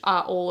 which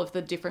are all of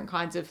the different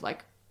kinds of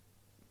like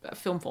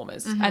film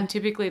formers. And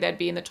typically they'd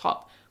be in the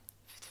top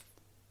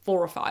 4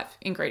 or 5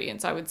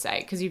 ingredients, I would say,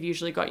 because you've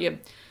usually got your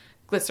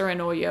glycerin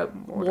or your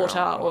water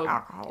or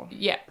alcohol.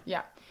 Yeah.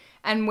 Yeah.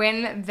 And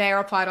when they're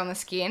applied on the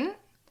skin,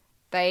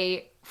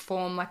 they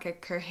form like a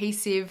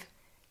cohesive,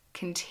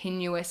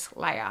 continuous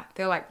layer.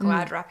 They're like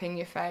glad wrapping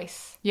your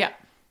face. Yeah.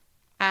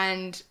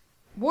 And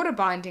water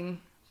binding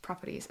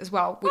properties as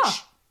well,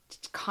 which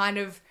kind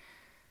of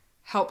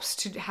helps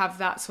to have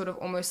that sort of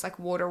almost like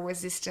water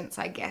resistance,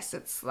 I guess.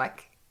 It's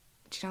like,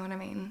 do you know what I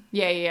mean?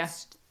 Yeah, yeah, yeah.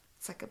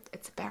 It's like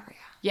it's a barrier.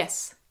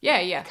 Yes. Yeah,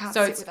 yeah. Can't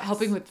So sit it's with us.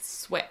 helping with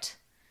sweat.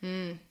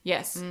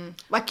 Yes.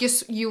 Like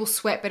you'll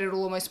sweat, but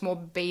it'll almost more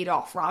bead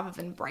off rather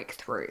than break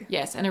through.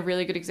 Yes, and a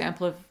really good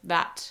example of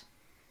that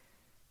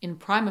in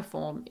primer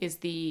form is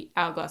the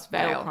Hourglass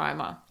Veil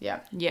primer. Yeah.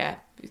 Yeah,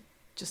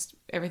 just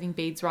everything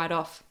beads right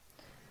off.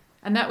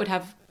 And that would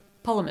have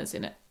polymers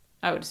in it,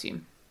 I would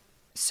assume.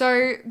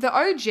 So the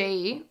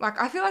OG, like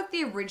I feel like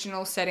the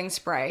original setting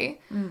spray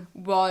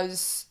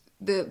was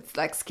the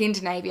like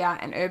Skindinavia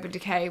and Urban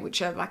Decay,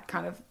 which are like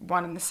kind of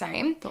one and the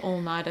same. The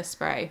all-nighter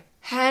spray.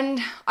 And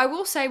I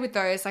will say with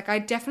those, like I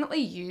definitely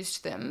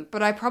used them,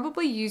 but I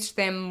probably used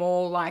them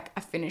more like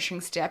a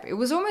finishing step. It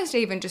was almost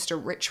even just a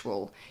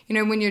ritual. You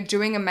know, when you're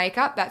doing a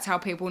makeup, that's how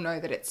people know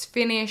that it's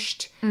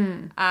finished.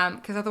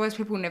 Because otherwise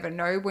people never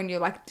know when you're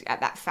like at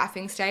that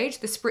faffing stage.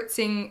 The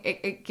spritzing,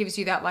 it gives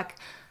you that like,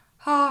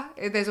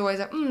 there's always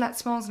a, that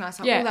smells nice.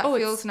 Or, Yeah. that Oh,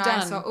 feels it's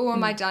nice. done. Or,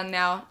 am I done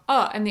now?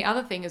 Oh, and the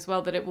other thing as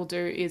well that it will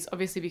do is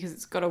obviously because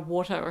it's got a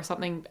water or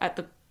something at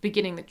the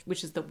beginning,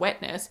 which is the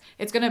wetness,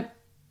 it's going to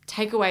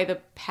take away the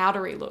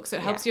powdery look. So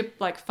it helps your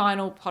like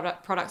final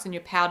products and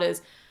your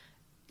powders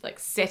like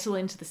settle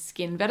into the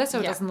skin better so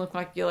it doesn't look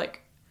like you're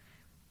like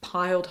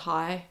piled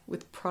high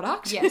with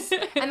product. Yes.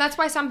 And that's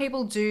why some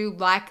people do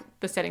like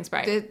The setting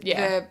spray.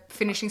 the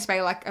finishing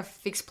spray, like a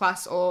Fix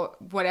Plus or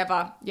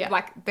whatever. Yeah.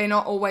 Like they're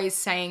not always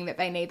saying that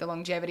they need the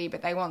longevity,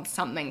 but they want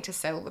something to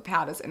settle the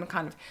powders and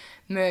kind of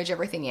merge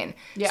everything in.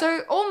 Yeah.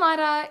 So all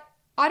nighter,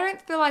 I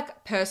don't feel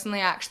like personally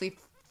I actually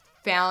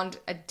found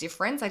a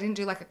difference. I didn't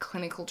do like a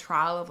clinical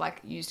trial of like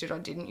used it or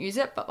didn't use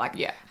it, but like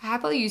I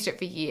happily used it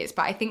for years.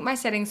 But I think my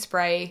setting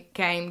spray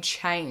game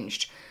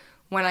changed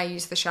when I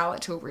used the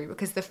Charlotte Tilbury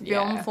because the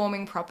film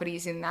forming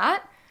properties in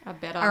that Are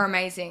better. are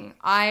amazing.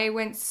 I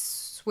went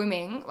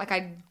swimming, like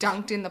I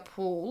dunked in the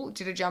pool,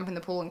 did a jump in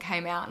the pool and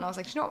came out and I was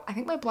like, you know what? I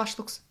think my blush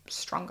looks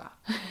stronger.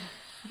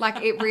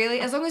 Like it really,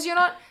 as long as you're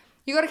not,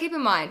 you got to keep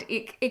in mind,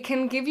 it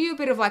can give you a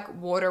bit of like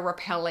water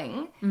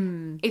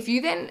repelling. If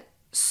you then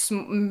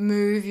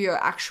move your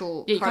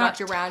actual you product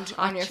can't around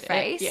on your touch it,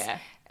 face, yeah.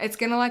 it's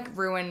going to like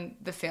ruin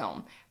the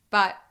film.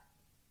 But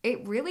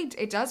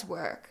it does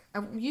work.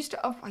 I used it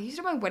on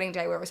my wedding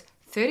day where it was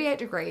 38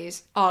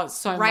 degrees, Oh, it's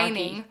so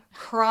raining, muggy.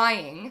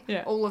 crying,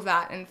 Yeah. all of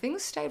that, and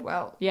things stayed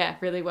well. Yeah,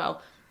 really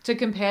well. To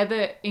compare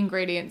the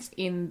ingredients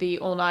in the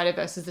all-nighter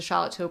versus the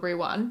Charlotte Tilbury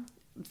one,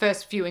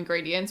 first few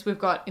ingredients, we've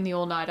got in the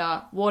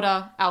all-nighter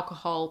water,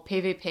 alcohol,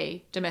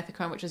 PVP,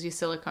 dimethicone, which is your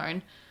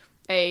silicone,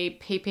 a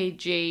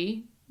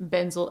PPG,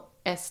 benzyl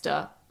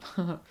ester,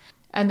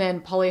 and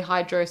then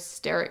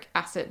polyhydrosteric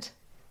acid.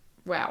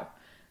 Wow.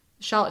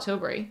 Charlotte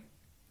Tilbury,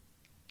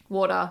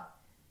 water,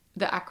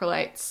 the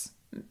acrylates,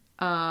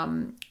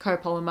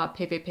 copolymer,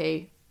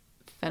 PVP,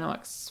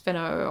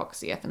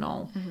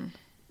 phenooxyethanol,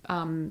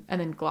 and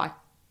then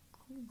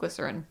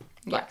glycerin,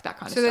 like that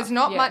kind of So stuff. there's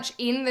not Yeah. much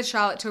in the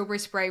Charlotte Tilbury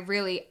spray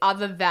really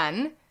other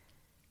than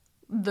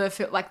the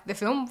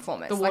film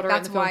formers. The water like,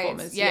 and the film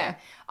formers, yeah.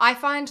 I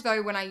find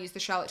though when I use the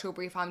Charlotte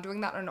Tilbury, if I'm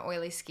doing that on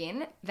oily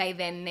skin, they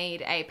then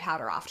need a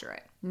powder after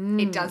it.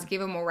 It does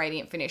give a more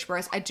radiant finish,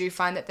 whereas I do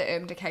find that the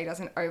Urban Decay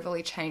doesn't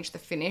overly change the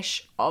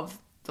finish of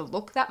the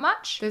look that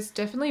much. There's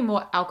definitely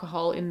more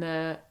alcohol in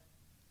the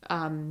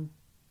Urban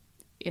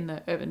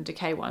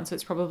Decay one, so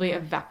it's probably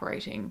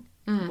evaporating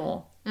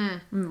more.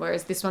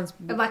 Whereas this one's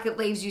Like it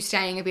leaves you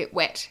staying a bit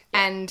wet,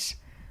 and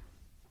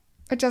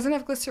it doesn't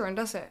have glycerin,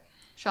 does it?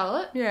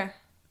 Charlotte. Yeah.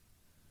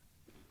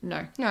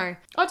 No. No.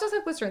 Oh, it does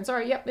have glycerin.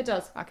 Sorry. Yep, it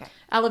does. Okay.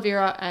 Aloe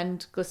vera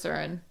and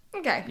glycerin.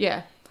 Okay.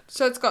 Yeah.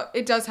 So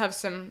it does have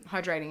some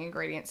hydrating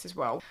ingredients as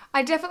well.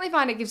 I definitely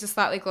find it gives a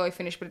slightly glowy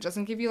finish, but it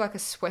doesn't give you like a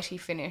sweaty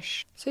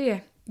finish. So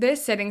yeah,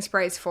 there's setting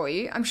sprays for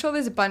you. I'm sure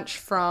there's a bunch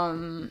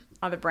from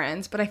other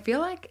brands, but I feel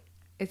like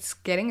it's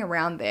getting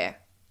around there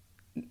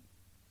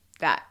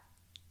that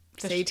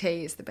CT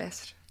is the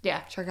best. Yeah.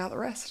 Check out the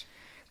rest.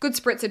 Good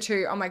spritzer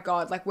too. Oh my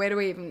God. Like we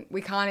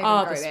can't even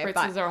Oh, go the there. spritzers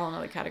But are a whole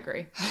other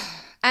category.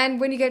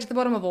 And when you get to the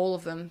bottom of all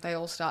of them, they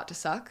all start to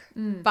suck.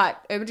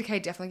 But Urban Decay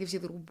definitely gives you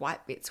little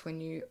white bits when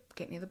you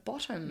get near the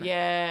bottom.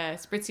 Yeah,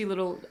 spritzy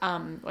little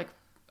like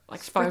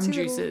foam Spritzy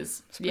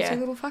juices. Spritzy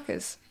little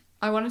fuckers.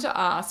 I wanted to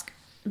ask,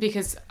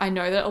 because I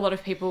know that a lot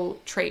of people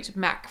treat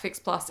MAC Fix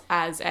Plus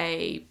as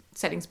a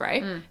setting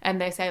spray,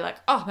 and they say like,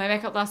 oh, my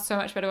makeup lasts so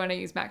much better when I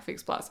use MAC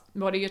Fix Plus.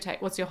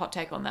 What's your hot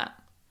take on that?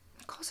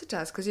 Of course it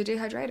does, because you're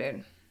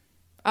dehydrated.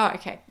 Oh,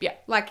 okay. Yeah.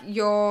 Like,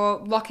 you're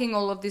locking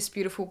all of this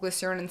beautiful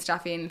glycerin and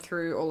stuff in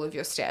through all of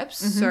your steps.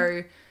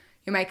 So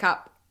your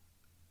makeup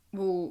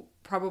will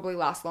probably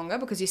last longer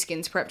because your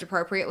skin's prepped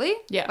appropriately.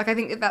 Yeah. Like, I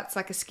think that's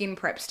like a skin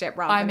prep step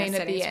rather than a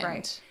setting at the spray.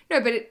 end.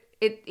 No, but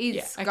it is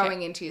Yeah, okay.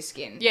 going into your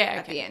skin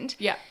at the end.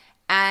 Yeah.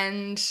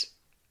 And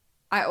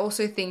I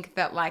also think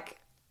that, like,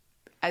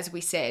 as we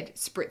said,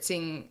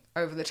 spritzing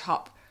over the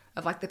top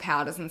of, like, the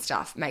powders and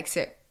stuff makes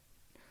it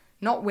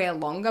not wear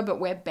longer, but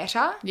wear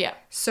better. Yeah.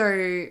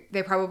 So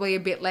they're probably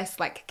a bit less,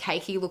 like,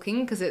 cakey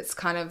looking because it's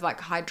kind of, like,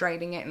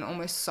 hydrating it and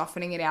almost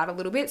softening it out a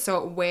little bit.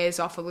 So it wears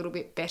off a little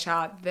bit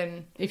better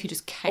than If you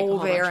just cake all a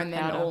whole there bunch and of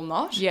then powder. all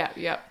not. Yeah,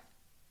 yeah.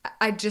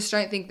 I just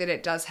don't think that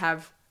it does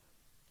have,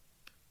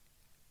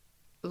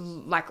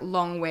 like,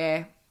 long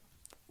wear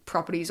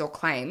properties or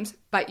claims.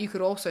 But you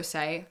could also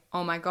say,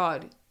 oh my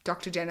God,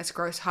 Dr. Dennis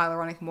Gross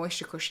Hyaluronic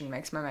Moisture Cushion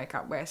makes my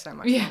makeup wear so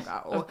much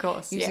longer. Or of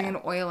course, using yeah.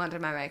 an oil under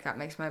my makeup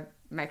makes my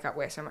makeup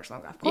wear so much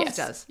longer. Of course Yes.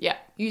 it does. Yeah.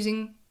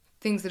 Using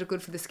things that are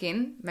good for the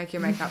skin make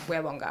your makeup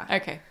wear longer.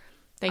 Okay.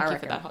 Thank I you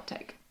reckon. for that hot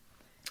take.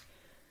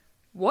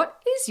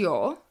 What is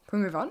your... Can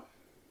we move on?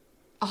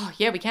 Oh,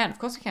 yeah, we can. Of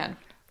course we can.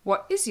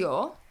 What is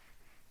your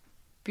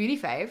beauty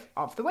fave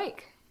of the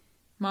week?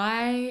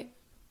 My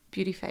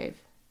beauty fave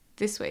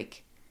this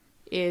week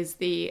is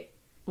the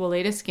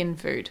Weleda Skin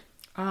Food.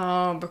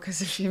 Oh,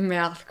 because of your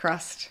mouth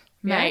crust.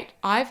 Mate,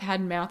 I've had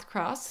mouth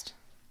crust,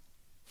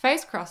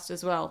 face crust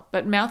as well,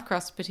 but mouth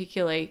crust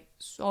particularly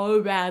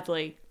so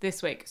badly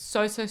this week.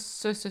 So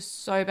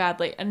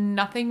badly. And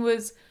nothing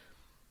was,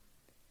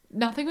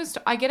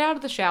 I get out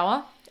of the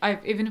shower,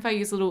 even if I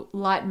use a little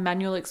light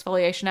manual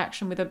exfoliation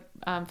action with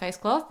a face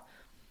cloth,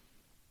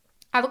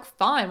 I look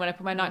fine when I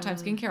put my nighttime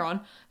skincare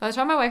on. By the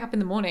time I wake up in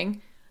the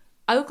morning,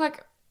 I look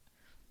like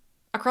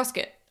a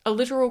crusket, a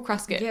literal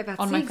crusket Yeah, that's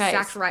on the my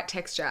exact face. right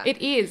texture.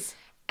 It is.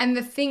 And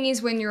the thing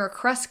is, when you're a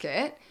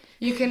crusket,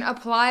 you can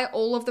apply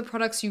all of the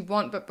products you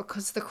want, but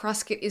because the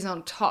crusket is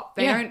on top,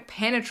 they Yeah. don't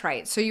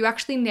penetrate. So you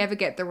actually never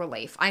get the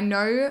relief. I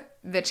know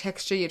the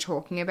texture you're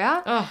talking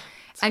about. Oh,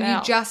 it's and foul.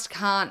 you just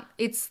can't.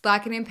 It's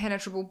like an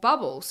impenetrable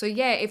bubble. So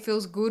yeah, it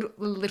feels good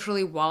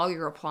literally while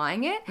you're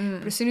applying it.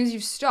 But as soon as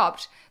you've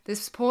stopped,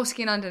 this poor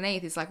skin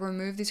underneath is like,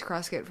 remove this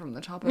crusket from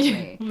the top of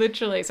me.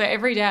 Literally. So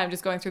every day I'm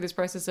just going through this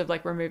process of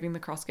like removing the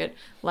crusket,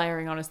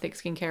 layering on as thick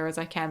skincare as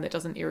I can that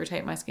doesn't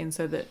irritate my skin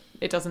so that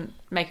it doesn't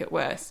make it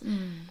worse.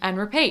 And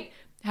repeat.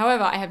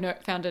 However, I have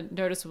found a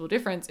noticeable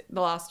difference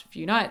the last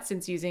few nights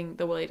since using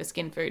the Weleda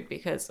Skin Food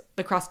because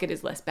the crusket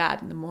is less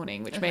bad in the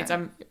morning, which means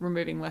I'm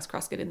removing less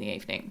crusket in the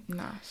evening.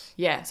 Nice.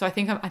 Yeah, so I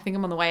think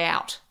I'm on the way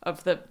out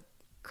of the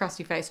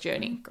crusty face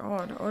journey.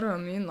 God,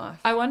 autoimmune life.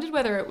 I wondered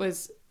whether it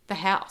was the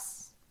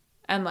house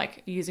and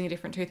like using a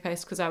different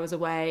toothpaste because I was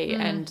away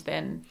and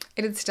then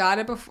It had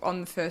started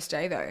on the first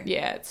day though.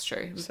 yeah, it's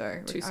true. It was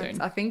So too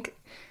soon. I think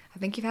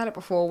you've had it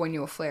before when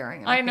you were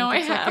flaring. And I know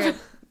think I it's like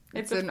have.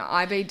 It's an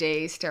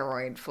IBD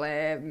steroid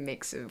flare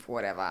mix of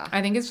whatever.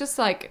 I think it's just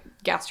like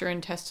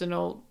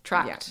gastrointestinal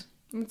tract.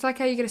 It's like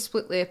how you get a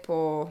split lip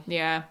or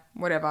Yeah.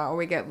 whatever, or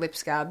we get lip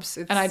scabs.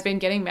 It's And I'd been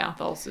getting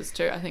mouth ulcers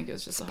too. I think it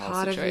was just a whole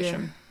part of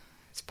situation.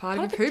 it's part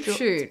of your poop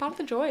shoot. It's part of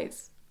the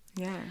joys.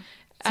 Yeah.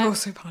 It's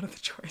also part of the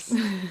choice.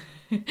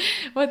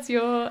 What's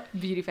your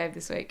beauty fave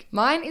this week?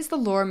 Mine is the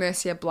Laura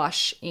Mercier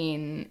blush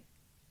in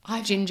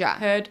ginger.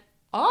 Heard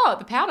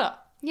the powder.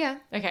 Yeah.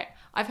 Okay.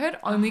 I've heard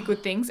only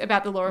good things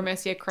about the Laura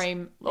Mercier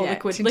cream or Yeah,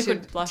 liquid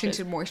blushes.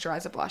 tinted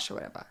moisturizer blush or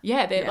whatever.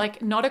 Yeah, they're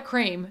like not a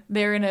cream.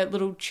 They're in a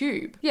little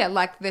tube. Yeah,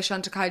 like the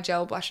Chantecaille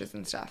gel blushes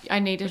and stuff. I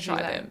need to Which is try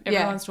like- them. yeah.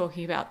 Everyone's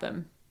talking about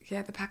them.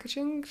 Yeah, the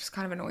packaging just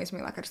kind of annoys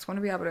me. Like, I just want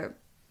to be able to...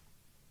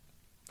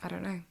 I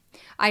don't know.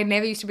 I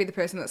never used to be the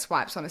person that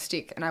swipes on a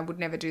stick, and I would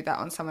never do that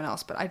on someone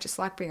else, but I just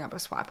like being able to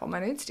swipe on my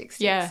nude sticks.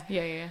 Yeah.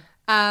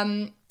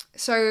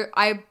 So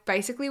I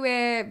basically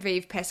wear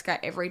Vive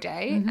Pesca every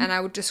day, and I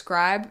would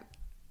describe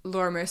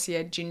Laura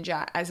Mercier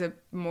Ginger as a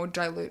more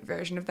dilute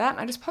version of that. And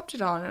I just popped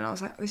it on, and I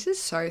was like, this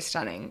is so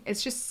stunning.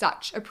 It's just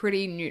such a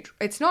pretty neutral...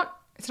 It's not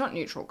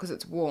neutral because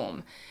it's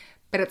warm,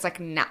 but it's like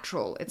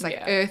natural. It's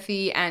like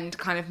earthy and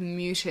kind of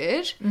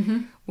muted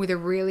with a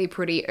really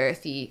pretty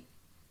earthy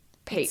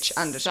peach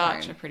undertone.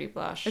 Such a pretty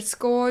blush. It's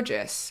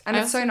gorgeous. And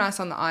I it's so also- nice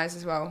on the eyes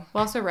as well.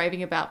 Whilst we're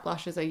raving about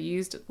blushes, I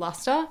used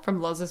Luster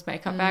from Loz's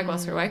makeup bag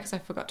whilst we were away because I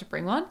forgot to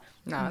bring one.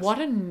 Nice. What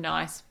a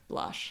nice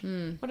blush.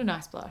 What a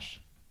nice blush.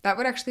 That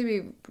would actually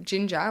be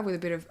ginger with a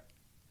bit of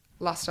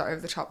luster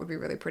over the top would be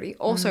really pretty.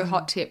 Also,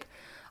 hot tip,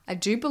 I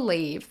do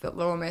believe that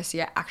Laura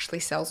Mercier actually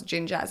sells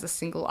ginger as a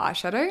single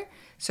eyeshadow.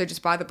 So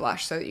just buy the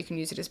blush so that you can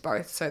use it as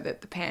both so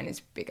that the pan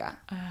is bigger.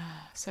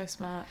 So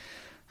smart.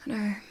 I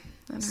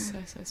know. So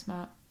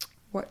smart.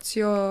 What's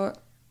your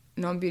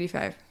non-beauty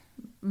fave?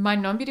 My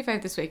non-beauty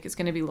fave this week is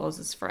going to be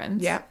Loz's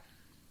Friends. Yeah.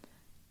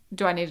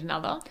 Do I need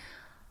another?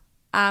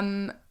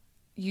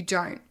 You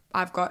don't.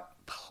 I've got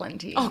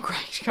plenty. Oh,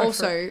 great. Go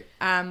for it.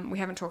 Also, we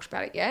haven't talked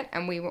about it yet,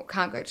 and we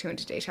can't go too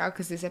into detail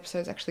because this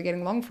episode's actually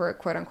getting long for a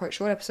quote-unquote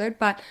short episode,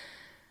 but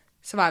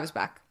Survivor's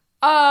back.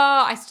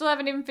 I still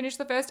haven't even finished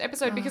the first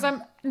episode because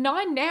I'm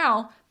 9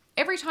 now.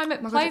 Every time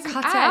it plays an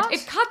ad,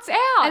 it cuts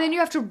out. And then you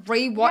have to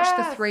re-watch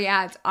the 3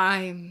 ads.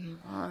 I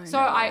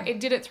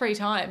did it 3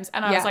 times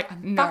and I was like,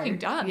 I'm fucking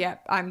done. Yeah,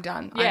 I'm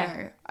done.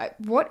 Yeah. I know.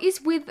 What is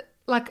with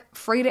like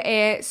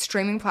free-to-air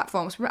streaming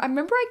platforms? I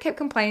remember I kept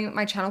complaining that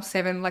my Channel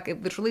 7, like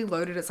it literally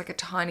loaded as like a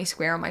tiny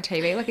square on my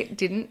TV. Like it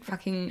didn't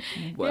fucking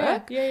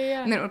work.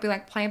 Yeah. And then it would be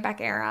like playing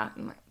back error.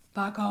 I'm like,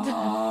 fuck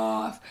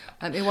off.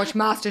 Let me watch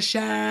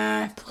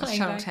MasterChef. It's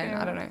Channel 10. Error.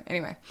 I don't know.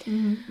 Anyway.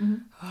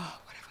 Oh,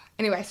 whatever.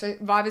 Anyway, so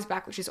Vibe is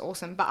back, which is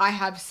awesome. But I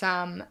have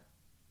some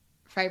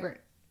favourite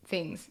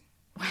things.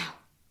 Wow.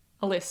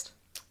 A list.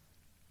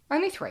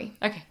 Only 3.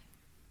 Okay.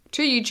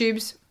 2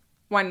 YouTubes,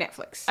 1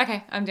 Netflix.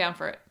 Okay, I'm down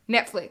for it.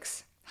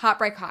 Netflix,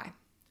 Heartbreak High.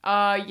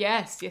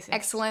 Yes.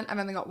 Excellent. I've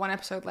only got 1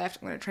 episode left.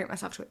 I'm going to treat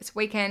myself to it this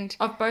weekend.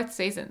 Of both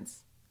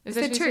seasons. Is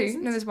there there 2?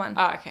 seasons? No, there's 1.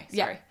 Oh, okay.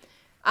 Sorry. Yeah.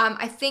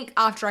 I think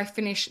after I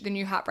finish the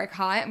new Heartbreak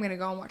High, I'm going to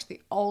go and watch the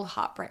old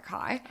Heartbreak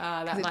High.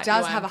 That Because might it be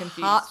does why have I'm a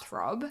confused.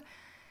 heartthrob.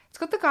 It's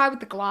got the guy with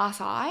the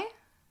glass eye,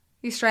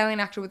 the Australian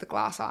actor with the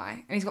glass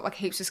eye, and he's got like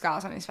heaps of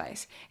scars on his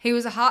face. He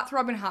was a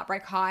heartthrob in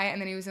Heartbreak High,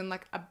 and then he was in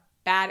like a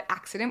bad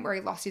accident where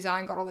he lost his eye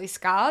and got all these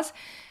scars.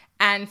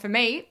 And for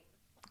me,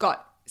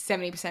 got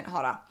 70%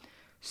 hotter.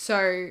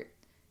 So,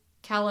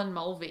 Callan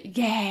Mulvey.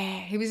 yeah,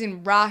 he was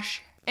in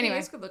Rush. Anyway. He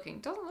is good looking.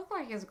 Doesn't look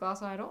like he has a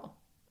glass eye at all.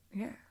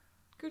 Yeah.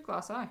 Good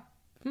glass eye.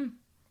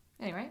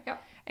 Anyway,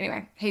 yep.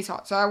 Anyway, he's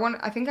hot. So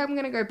I think I'm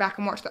going to go back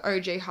and watch the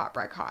OG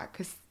Heartbreak High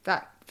because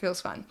that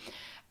feels fun.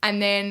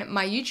 And then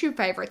my YouTube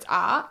favorites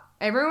are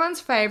everyone's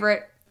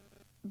favorite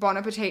Bon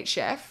Appetit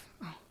chef.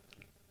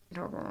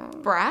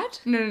 Brad?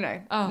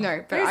 No. Oh.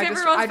 No, but Who's I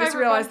everyone's just favourite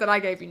realised one? that I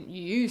gave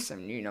you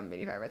some new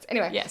non-beauty favourites.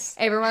 Anyway, Yes.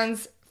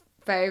 everyone's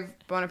fave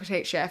Bon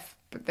Appetit chef,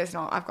 but there's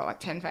not. I've got like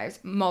 10 faves.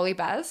 Molly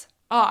Baz.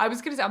 Oh, I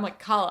was going to say, I'm like,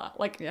 colour.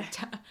 Like,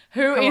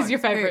 who Come is on, your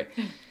favourite?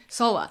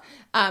 Solar.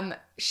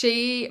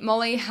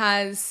 Molly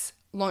has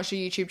launched a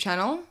YouTube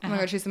channel. Oh my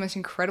God, she's the most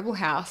incredible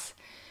house.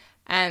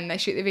 And they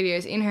shoot the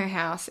videos in her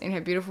house, in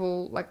her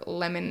beautiful, like,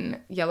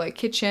 lemon yellow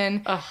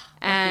kitchen. Ugh,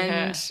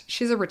 and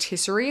she's a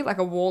rotisserie, like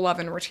a wall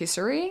oven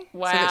rotisserie. So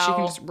that she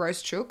can Wow. just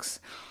roast chooks.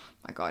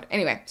 My God.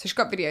 Anyway, so she's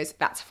got videos.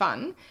 That's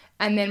fun.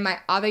 And then my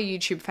other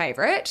YouTube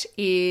favourite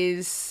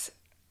is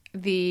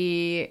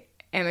the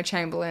Emma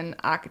Chamberlain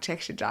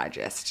Architecture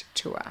Digest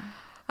tour.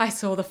 I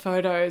saw the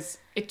photos.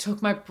 It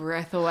took my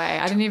breath away.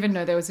 I didn't even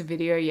know there was a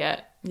video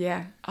yet.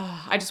 Yeah.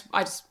 Oh, I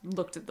just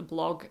looked at the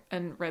blog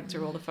and read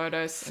through all the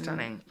photos.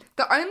 Stunning.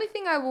 The only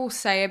thing I will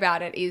say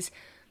about it is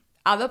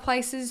other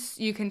places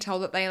you can tell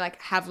that they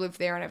like have lived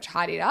there and have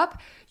tidied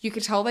up. You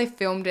could tell they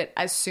filmed it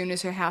as soon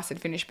as her house had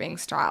finished being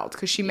styled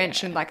because she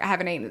mentioned like I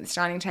haven't eaten at this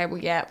dining table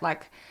yet,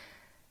 like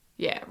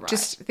Yeah, right.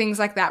 just things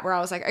like that where I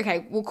was like,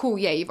 okay, well cool,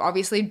 yeah, you've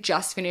obviously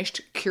just finished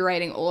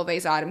curating all of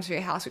these items for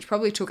your house, which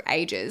probably took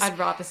ages. I'd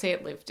rather see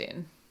it lived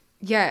in.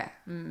 Yeah.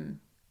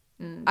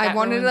 I That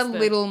wanted a ruins the-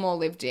 little more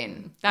lived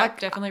in. That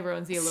definitely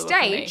ruins the allure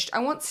Staged. I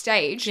want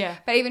staged. Yeah.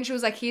 But even she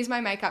was like, here's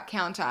my makeup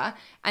counter.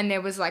 And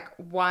there was like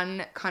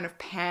one kind of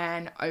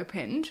pan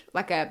opened,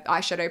 like a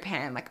eyeshadow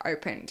pan, like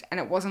opened. And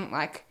it wasn't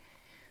like, for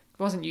me. It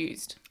wasn't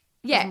used.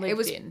 yeah, Wasn't it lived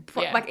was in.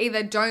 like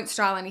either don't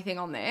style anything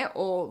on there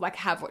or like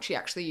have what she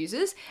actually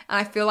uses. And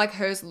I feel like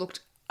hers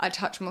looked a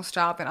touch more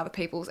styled than other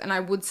people's. And I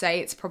would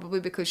say it's probably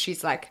because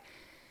she's like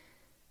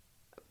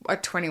a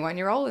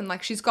 21-year-old and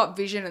like she's got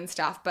vision and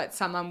stuff, but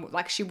someone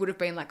like she would have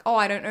been like, oh,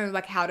 I don't know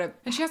like how to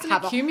And she hasn't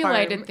have a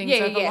accumulated home.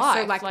 things over life,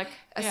 So like, like,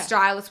 a yeah.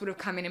 stylist would have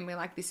come in and been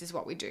like, this is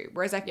what we do.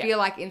 Whereas I feel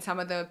like in some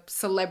of the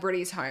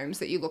celebrities' homes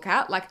that you look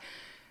at, like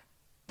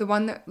the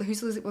one that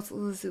who's Lizzie, what's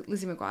Lizzie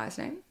McGuire's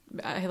name?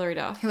 Hilary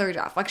Duff. Hilary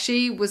Duff. Like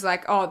she was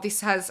like, oh, this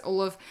has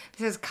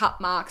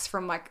cut marks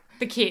from like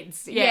The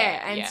kids.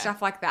 and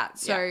stuff like that.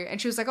 So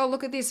and she was like, oh,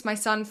 look at this, my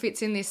son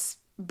fits in this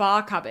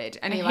bar cupboard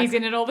and He's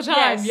in it all the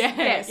time. Yes,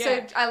 Yeah.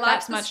 So I like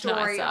That's the much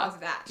story nicer. of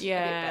that a bit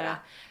better.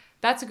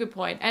 That's a good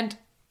point. And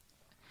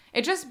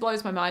it just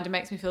blows my mind and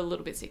makes me feel a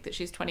little bit sick that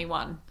she's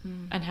 21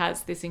 and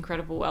has this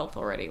incredible wealth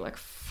already. Like,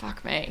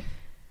 fuck me.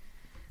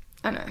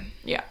 I know.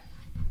 Yeah.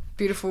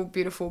 Beautiful,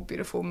 beautiful,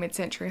 beautiful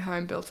mid-century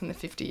home built in the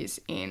 50s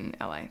in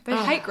LA. They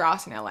hate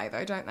grass in LA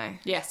though, don't they?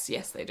 Yes,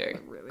 they do.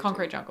 really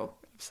Concrete jungle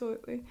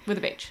Absolutely. with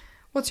a beach.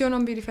 What's your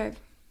non-beauty fave?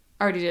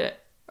 I already did it.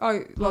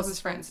 Oh,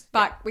 Loz's Friends.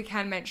 But we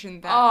can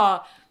mention that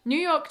Oh, New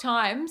York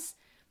Times.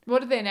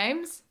 What are their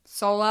names?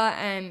 Solar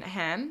and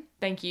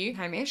Thank you.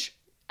 Hamish.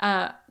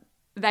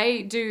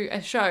 They do a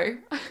show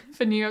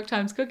for New York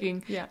Times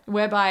Cooking, Yeah.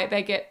 whereby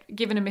they get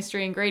given a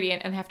mystery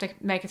ingredient and have to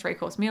make a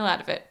 3-course meal out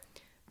of it.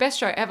 Best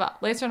show ever.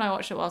 Lisa and I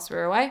watched it whilst we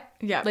were away.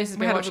 Yeah. Lisa's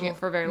We been had a watching little it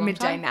for a very long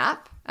midday time.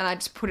 nap and I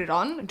just put it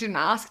on. Didn't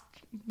ask.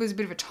 was a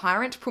bit of a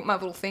tyrant to put my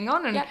little thing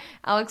on, and Yep.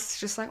 Alex is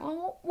just like,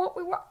 "Oh, what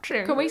we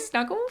watching? Can we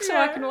snuggle so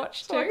I can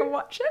watch too? So I can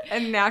watch it."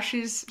 And now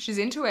she's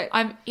into it.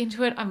 I'm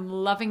into it. I'm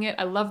loving it.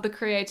 I love the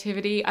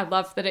creativity. I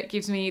love that it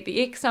gives me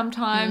the ick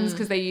sometimes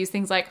because they use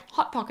things like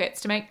Hot Pockets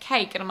to make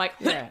cake. And I'm like,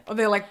 Or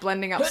they're like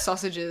blending up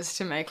sausages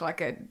to make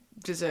like a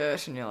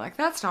dessert, and you're like,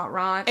 "That's not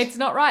right." it's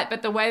not right.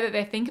 But the way that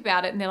they think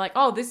about it, and they're like,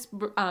 oh,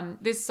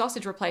 this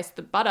sausage replaced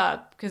the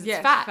butter because Yeah, it's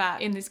it's fat,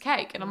 fat. in this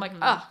cake. And I'm like,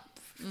 oh,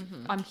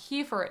 I'm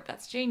here for it.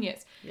 That's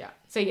genius. Yeah.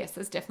 So yes,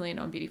 that's definitely a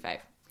non-beauty fave.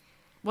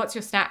 What's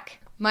your snack?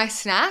 My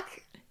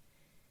snack,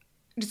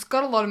 it's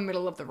got a lot of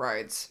middle of the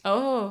roads.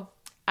 Oh,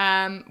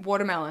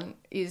 Watermelon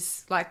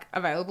is like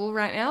available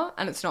right now,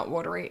 and it's not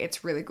watery.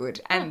 It's really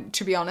good, and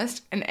to be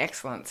honest, an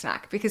excellent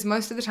snack, because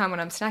most of the time when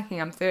I'm snacking,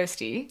 I'm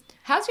thirsty.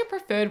 how's your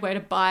preferred way to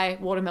buy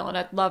watermelon?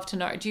 I'd love to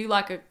know. Do you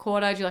like a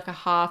quarter? Do you like a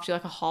half? Do you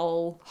like a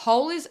whole?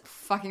 Whole is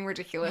fucking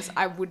ridiculous.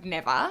 I would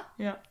never.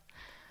 Yeah.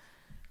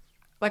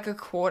 Like a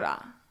quarter,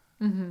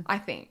 I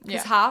think,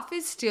 because Yeah. half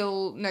is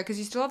still no, because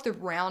you still have the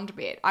round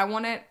bit. I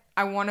want it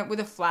with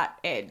a flat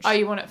edge. Oh,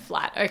 you want it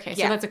flat? Okay, so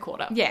Yeah. that's a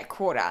quarter. Yeah,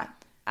 quarter.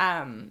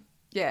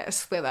 Yeah, a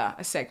slither,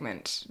 a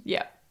segment,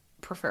 Yeah.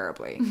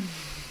 preferably.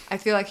 I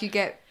feel like you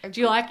get. Do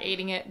you like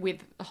eating it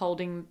with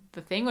holding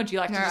the thing, or do you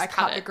like No, to just I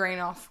cut it? the green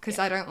off because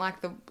I don't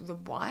like the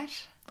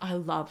white. I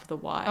love the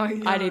white. Oh,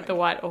 yeah. I'd eat the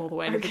white all the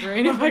way to the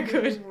green if I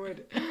could.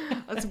 Would.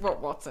 That's what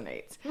Watson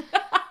eats.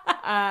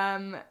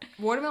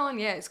 Watermelon,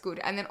 yeah, it's good.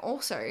 And then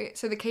also,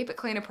 so the Keep It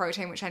Cleaner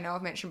protein, which I know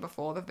I've mentioned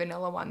before, the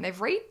vanilla one, they've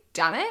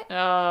redone it.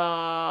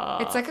 Oh,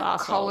 It's like a arseholes.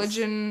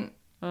 collagen.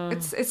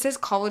 It says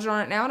collagen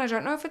on it now, and I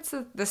don't know if it's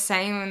the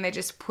same and they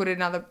just put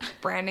another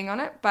branding on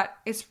it, but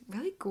it's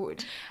really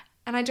good.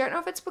 And I don't know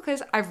if it's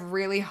because I've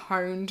really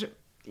honed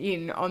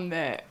in on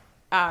the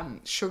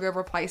sugar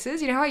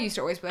replaces. You know how I used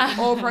to always be like,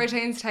 all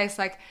proteins taste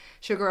like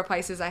sugar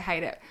replaces. I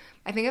hate it.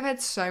 I think I've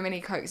had so many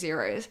Coke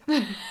Zeros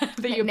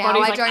that your now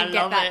body's I like, don't I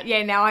get love that. it.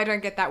 Yeah, now I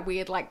don't get that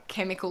weird like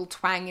chemical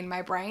twang in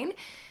my brain.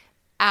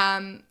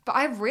 But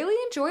I've really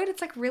enjoyed it.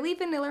 It's like really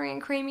vanilla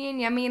and creamy and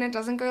yummy, and it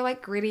doesn't go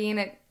like gritty, and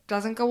it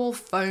doesn't go all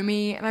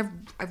foamy, and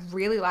I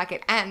really like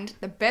it. And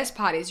the best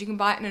part is you can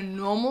buy it in a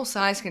normal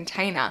size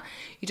container.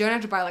 You don't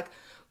have to buy like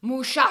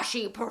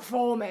Mushashi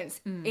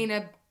Performance in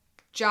a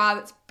jar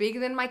that's bigger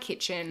than my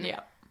kitchen.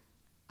 Yeah.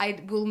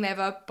 I will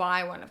never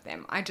buy one of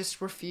them. I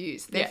just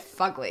refuse. They're Yeah.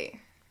 fugly.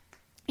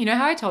 You know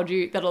how I told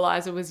you that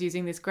Eliza was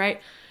using this great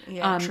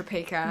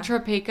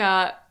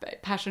Tropika.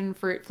 passion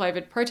fruit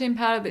flavored protein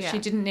powder that she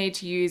Yeah. didn't need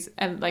to use,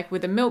 and like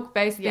with a milk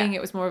based thing,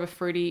 it was more of a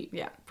fruity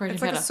protein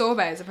It's like powder. a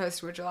sorbet as opposed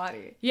to a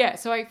gelati. Yeah,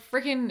 so I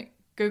freaking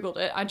Googled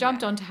it. I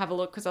jumped on to have a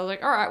look because I was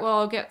like, all right, well,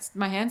 I'll get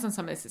my hands on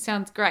some of this. It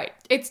sounds great.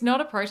 It's not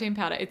a protein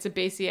powder. It's a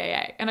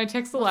BCAA. And I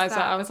texted Eliza.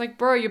 that? I was like,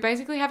 bro, you're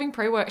basically having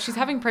pre-work. She's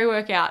having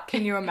pre-workout.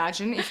 Can you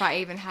imagine if I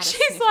even had a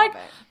She's sniff like, of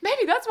it?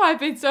 maybe that's why I've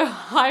been so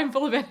high and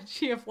full of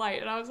energy of late.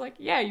 And I was like,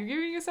 yeah, you're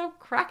giving yourself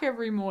crack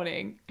every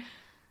morning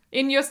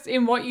in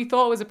what you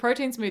thought was a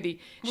protein smoothie.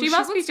 Well, She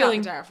must would be start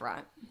feeling, the day off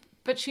right.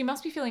 but she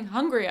must be feeling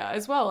hungrier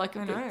as well. Like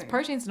know. the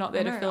protein's not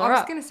there to No, fill I her was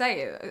up. going to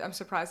say, I'm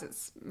surprised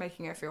it's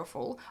making her feel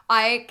full.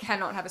 I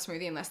cannot have a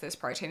smoothie unless there's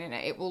protein in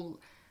it. It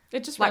will,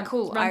 It just like,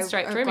 runs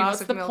straight a through me. glass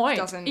What's of the milk point?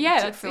 doesn't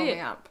That's fill it. me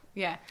up.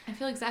 Yeah. I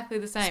feel exactly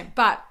the same.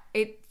 But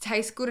it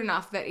tastes good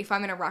enough that if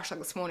I'm in a rush, like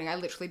this morning, I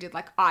literally did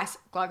like ice,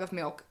 glug of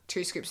milk,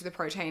 2 scoops of the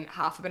protein,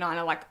 half a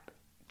banana, like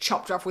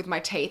chopped off with my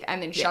teeth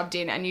and then shoved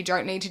in. And you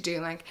don't need to do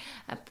like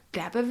a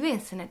dab of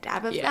this and a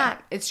dab of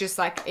that. It's just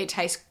like, it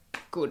tastes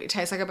good. It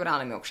tastes like a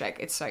banana milkshake.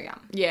 It's so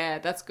yum. Yeah,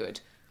 that's good.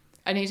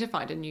 I need to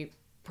find a new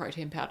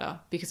protein powder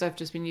because I've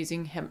just been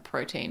using hemp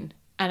protein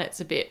and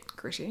it's a bit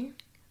Gritty.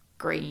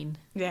 green.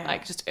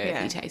 Like just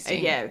earthy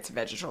tasting. Yeah, it's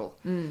vegetal.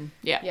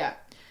 Yeah. Yeah.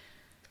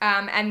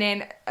 And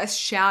then a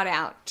shout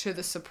out to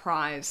the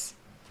surprise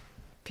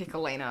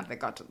Piccolina that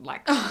got to,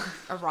 like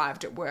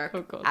arrived at work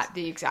Of course. at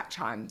the exact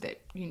time that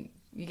you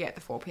get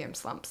the 4 p.m.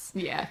 slumps.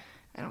 Yeah.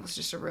 And it was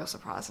just a real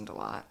surprise and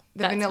delight.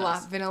 The That's vanilla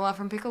nice. vanilla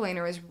from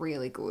Piccolina is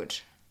really good.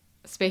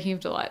 Speaking of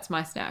delights,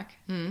 my snack,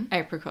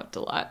 apricot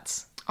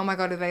delights. Oh my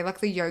god, are they like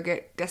the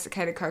yogurt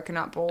desiccated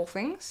coconut ball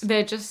things?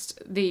 They're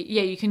just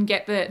you can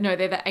get they're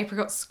the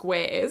apricot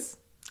squares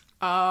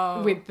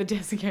Oh. with the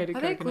desiccated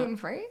Are they coconut. gluten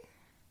free?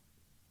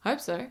 Hope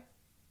so.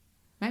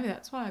 Maybe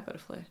that's why I got a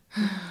flare.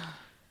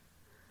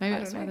 Maybe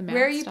that's why the mouth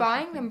Where are you stuff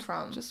buying happened. them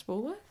from? Just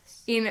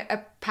Woolworths. In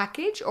a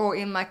package or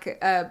in like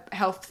a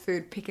health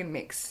food pick and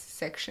mix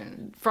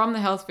section? From the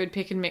health food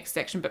pick and mix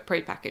section, but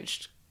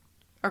pre-packaged.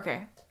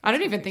 Okay. I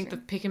don't even think the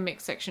pick and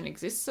mix section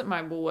exists at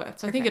my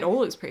Woolworths. I think it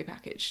all is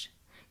pre-packaged.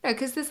 No,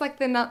 because there's like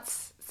the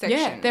nuts section.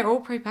 Yeah, they're all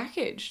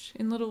pre-packaged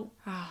in little...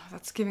 Oh,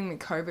 that's giving me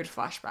COVID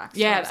flashbacks.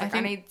 Yeah, I was like, I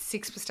I think need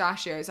 6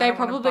 pistachios. They I don't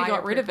wanna probably buy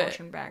got a rid of it.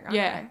 pre-portioned bag.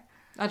 Yeah. Okay.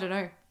 I don't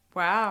know.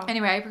 Wow.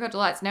 Anyway, apricot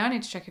delights. Now I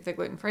need to check if they're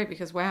gluten-free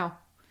because, wow.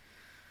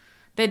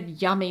 They're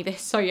yummy. They're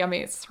so yummy.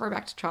 It's a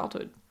throwback to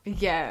childhood.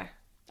 Yeah.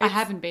 I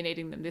haven't been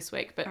eating them this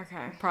week, but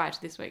Okay. prior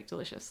to this week,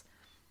 delicious.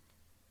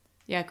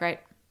 Yeah, great.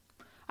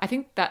 I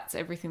think that's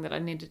everything that I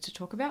needed to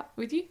talk about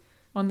with you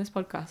on this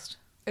podcast.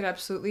 It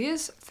absolutely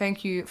is.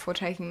 Thank you for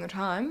taking the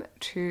time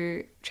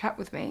to chat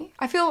with me.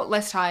 I feel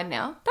less tired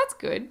now. That's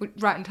good.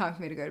 Right in time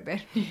for me to go to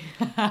bed.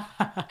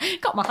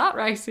 Got my heart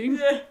racing.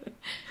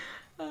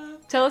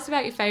 Tell us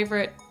about your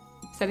favourite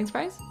setting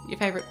sprays, your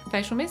favourite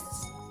facial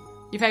mists,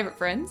 your favourite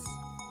friends,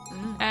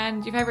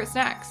 and your favourite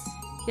snacks.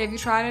 Yeah, have you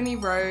tried any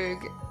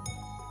Rogue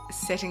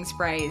setting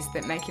sprays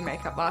that make your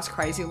makeup last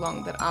crazy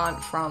long that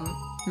aren't from...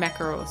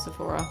 Mecca or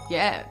Sephora?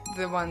 Yeah,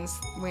 the ones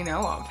we know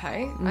of,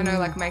 hey? I know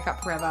like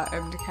Makeup Forever,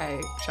 Urban Decay,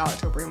 Charlotte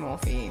Tilbury,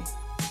 Morphe.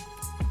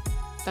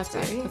 That's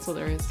it. That's all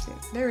there is.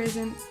 There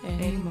isn't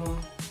anymore.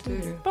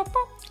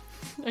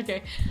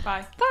 Okay,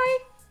 bye. Bye.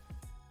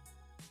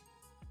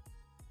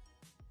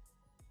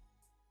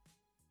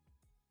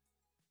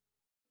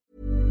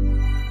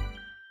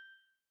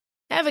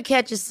 Ever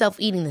catch yourself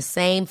eating the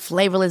same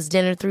flavorless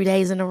dinner 3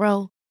 days in a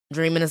row?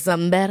 Dreaming of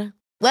something better?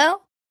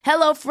 Well,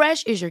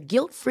 HelloFresh is your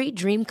guilt-free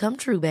dream come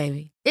true,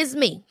 baby. It's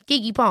me,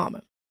 Keke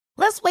Palmer.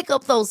 Let's wake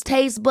up those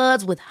taste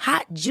buds with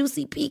hot,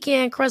 juicy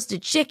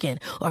pecan-crusted chicken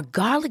or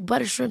garlic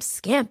butter shrimp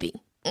scampi.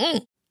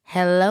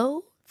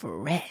 Hello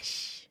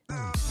Fresh.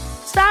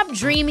 Stop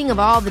dreaming of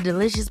all the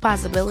delicious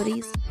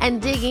possibilities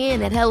and dig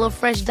in at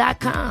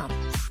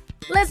HelloFresh.com.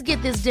 Let's get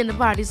this dinner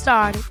party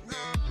started.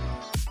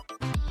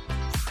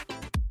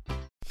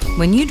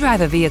 When you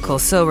drive a vehicle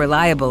so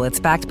reliable it's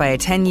backed by a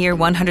 10-year,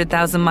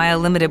 100,000-mile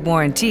limited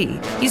warranty,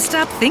 you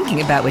stop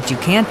thinking about what you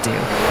can't do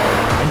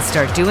and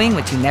start doing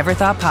what you never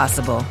thought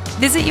possible.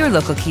 Visit your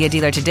local Kia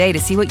dealer today to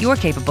see what you're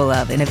capable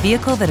of in a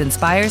vehicle that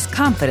inspires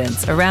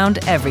confidence around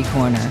every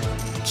corner.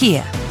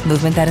 Kia,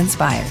 movement that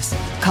inspires.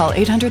 Call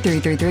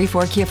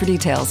 800-333-4KIA for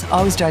details.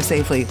 Always drive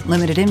safely.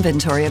 Limited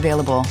inventory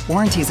available.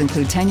 Warranties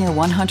include 10-year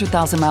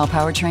 100,000-mile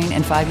powertrain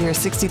and 5-year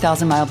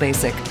 60,000-mile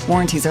basic.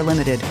 Warranties are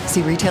limited.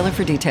 See retailer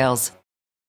for details.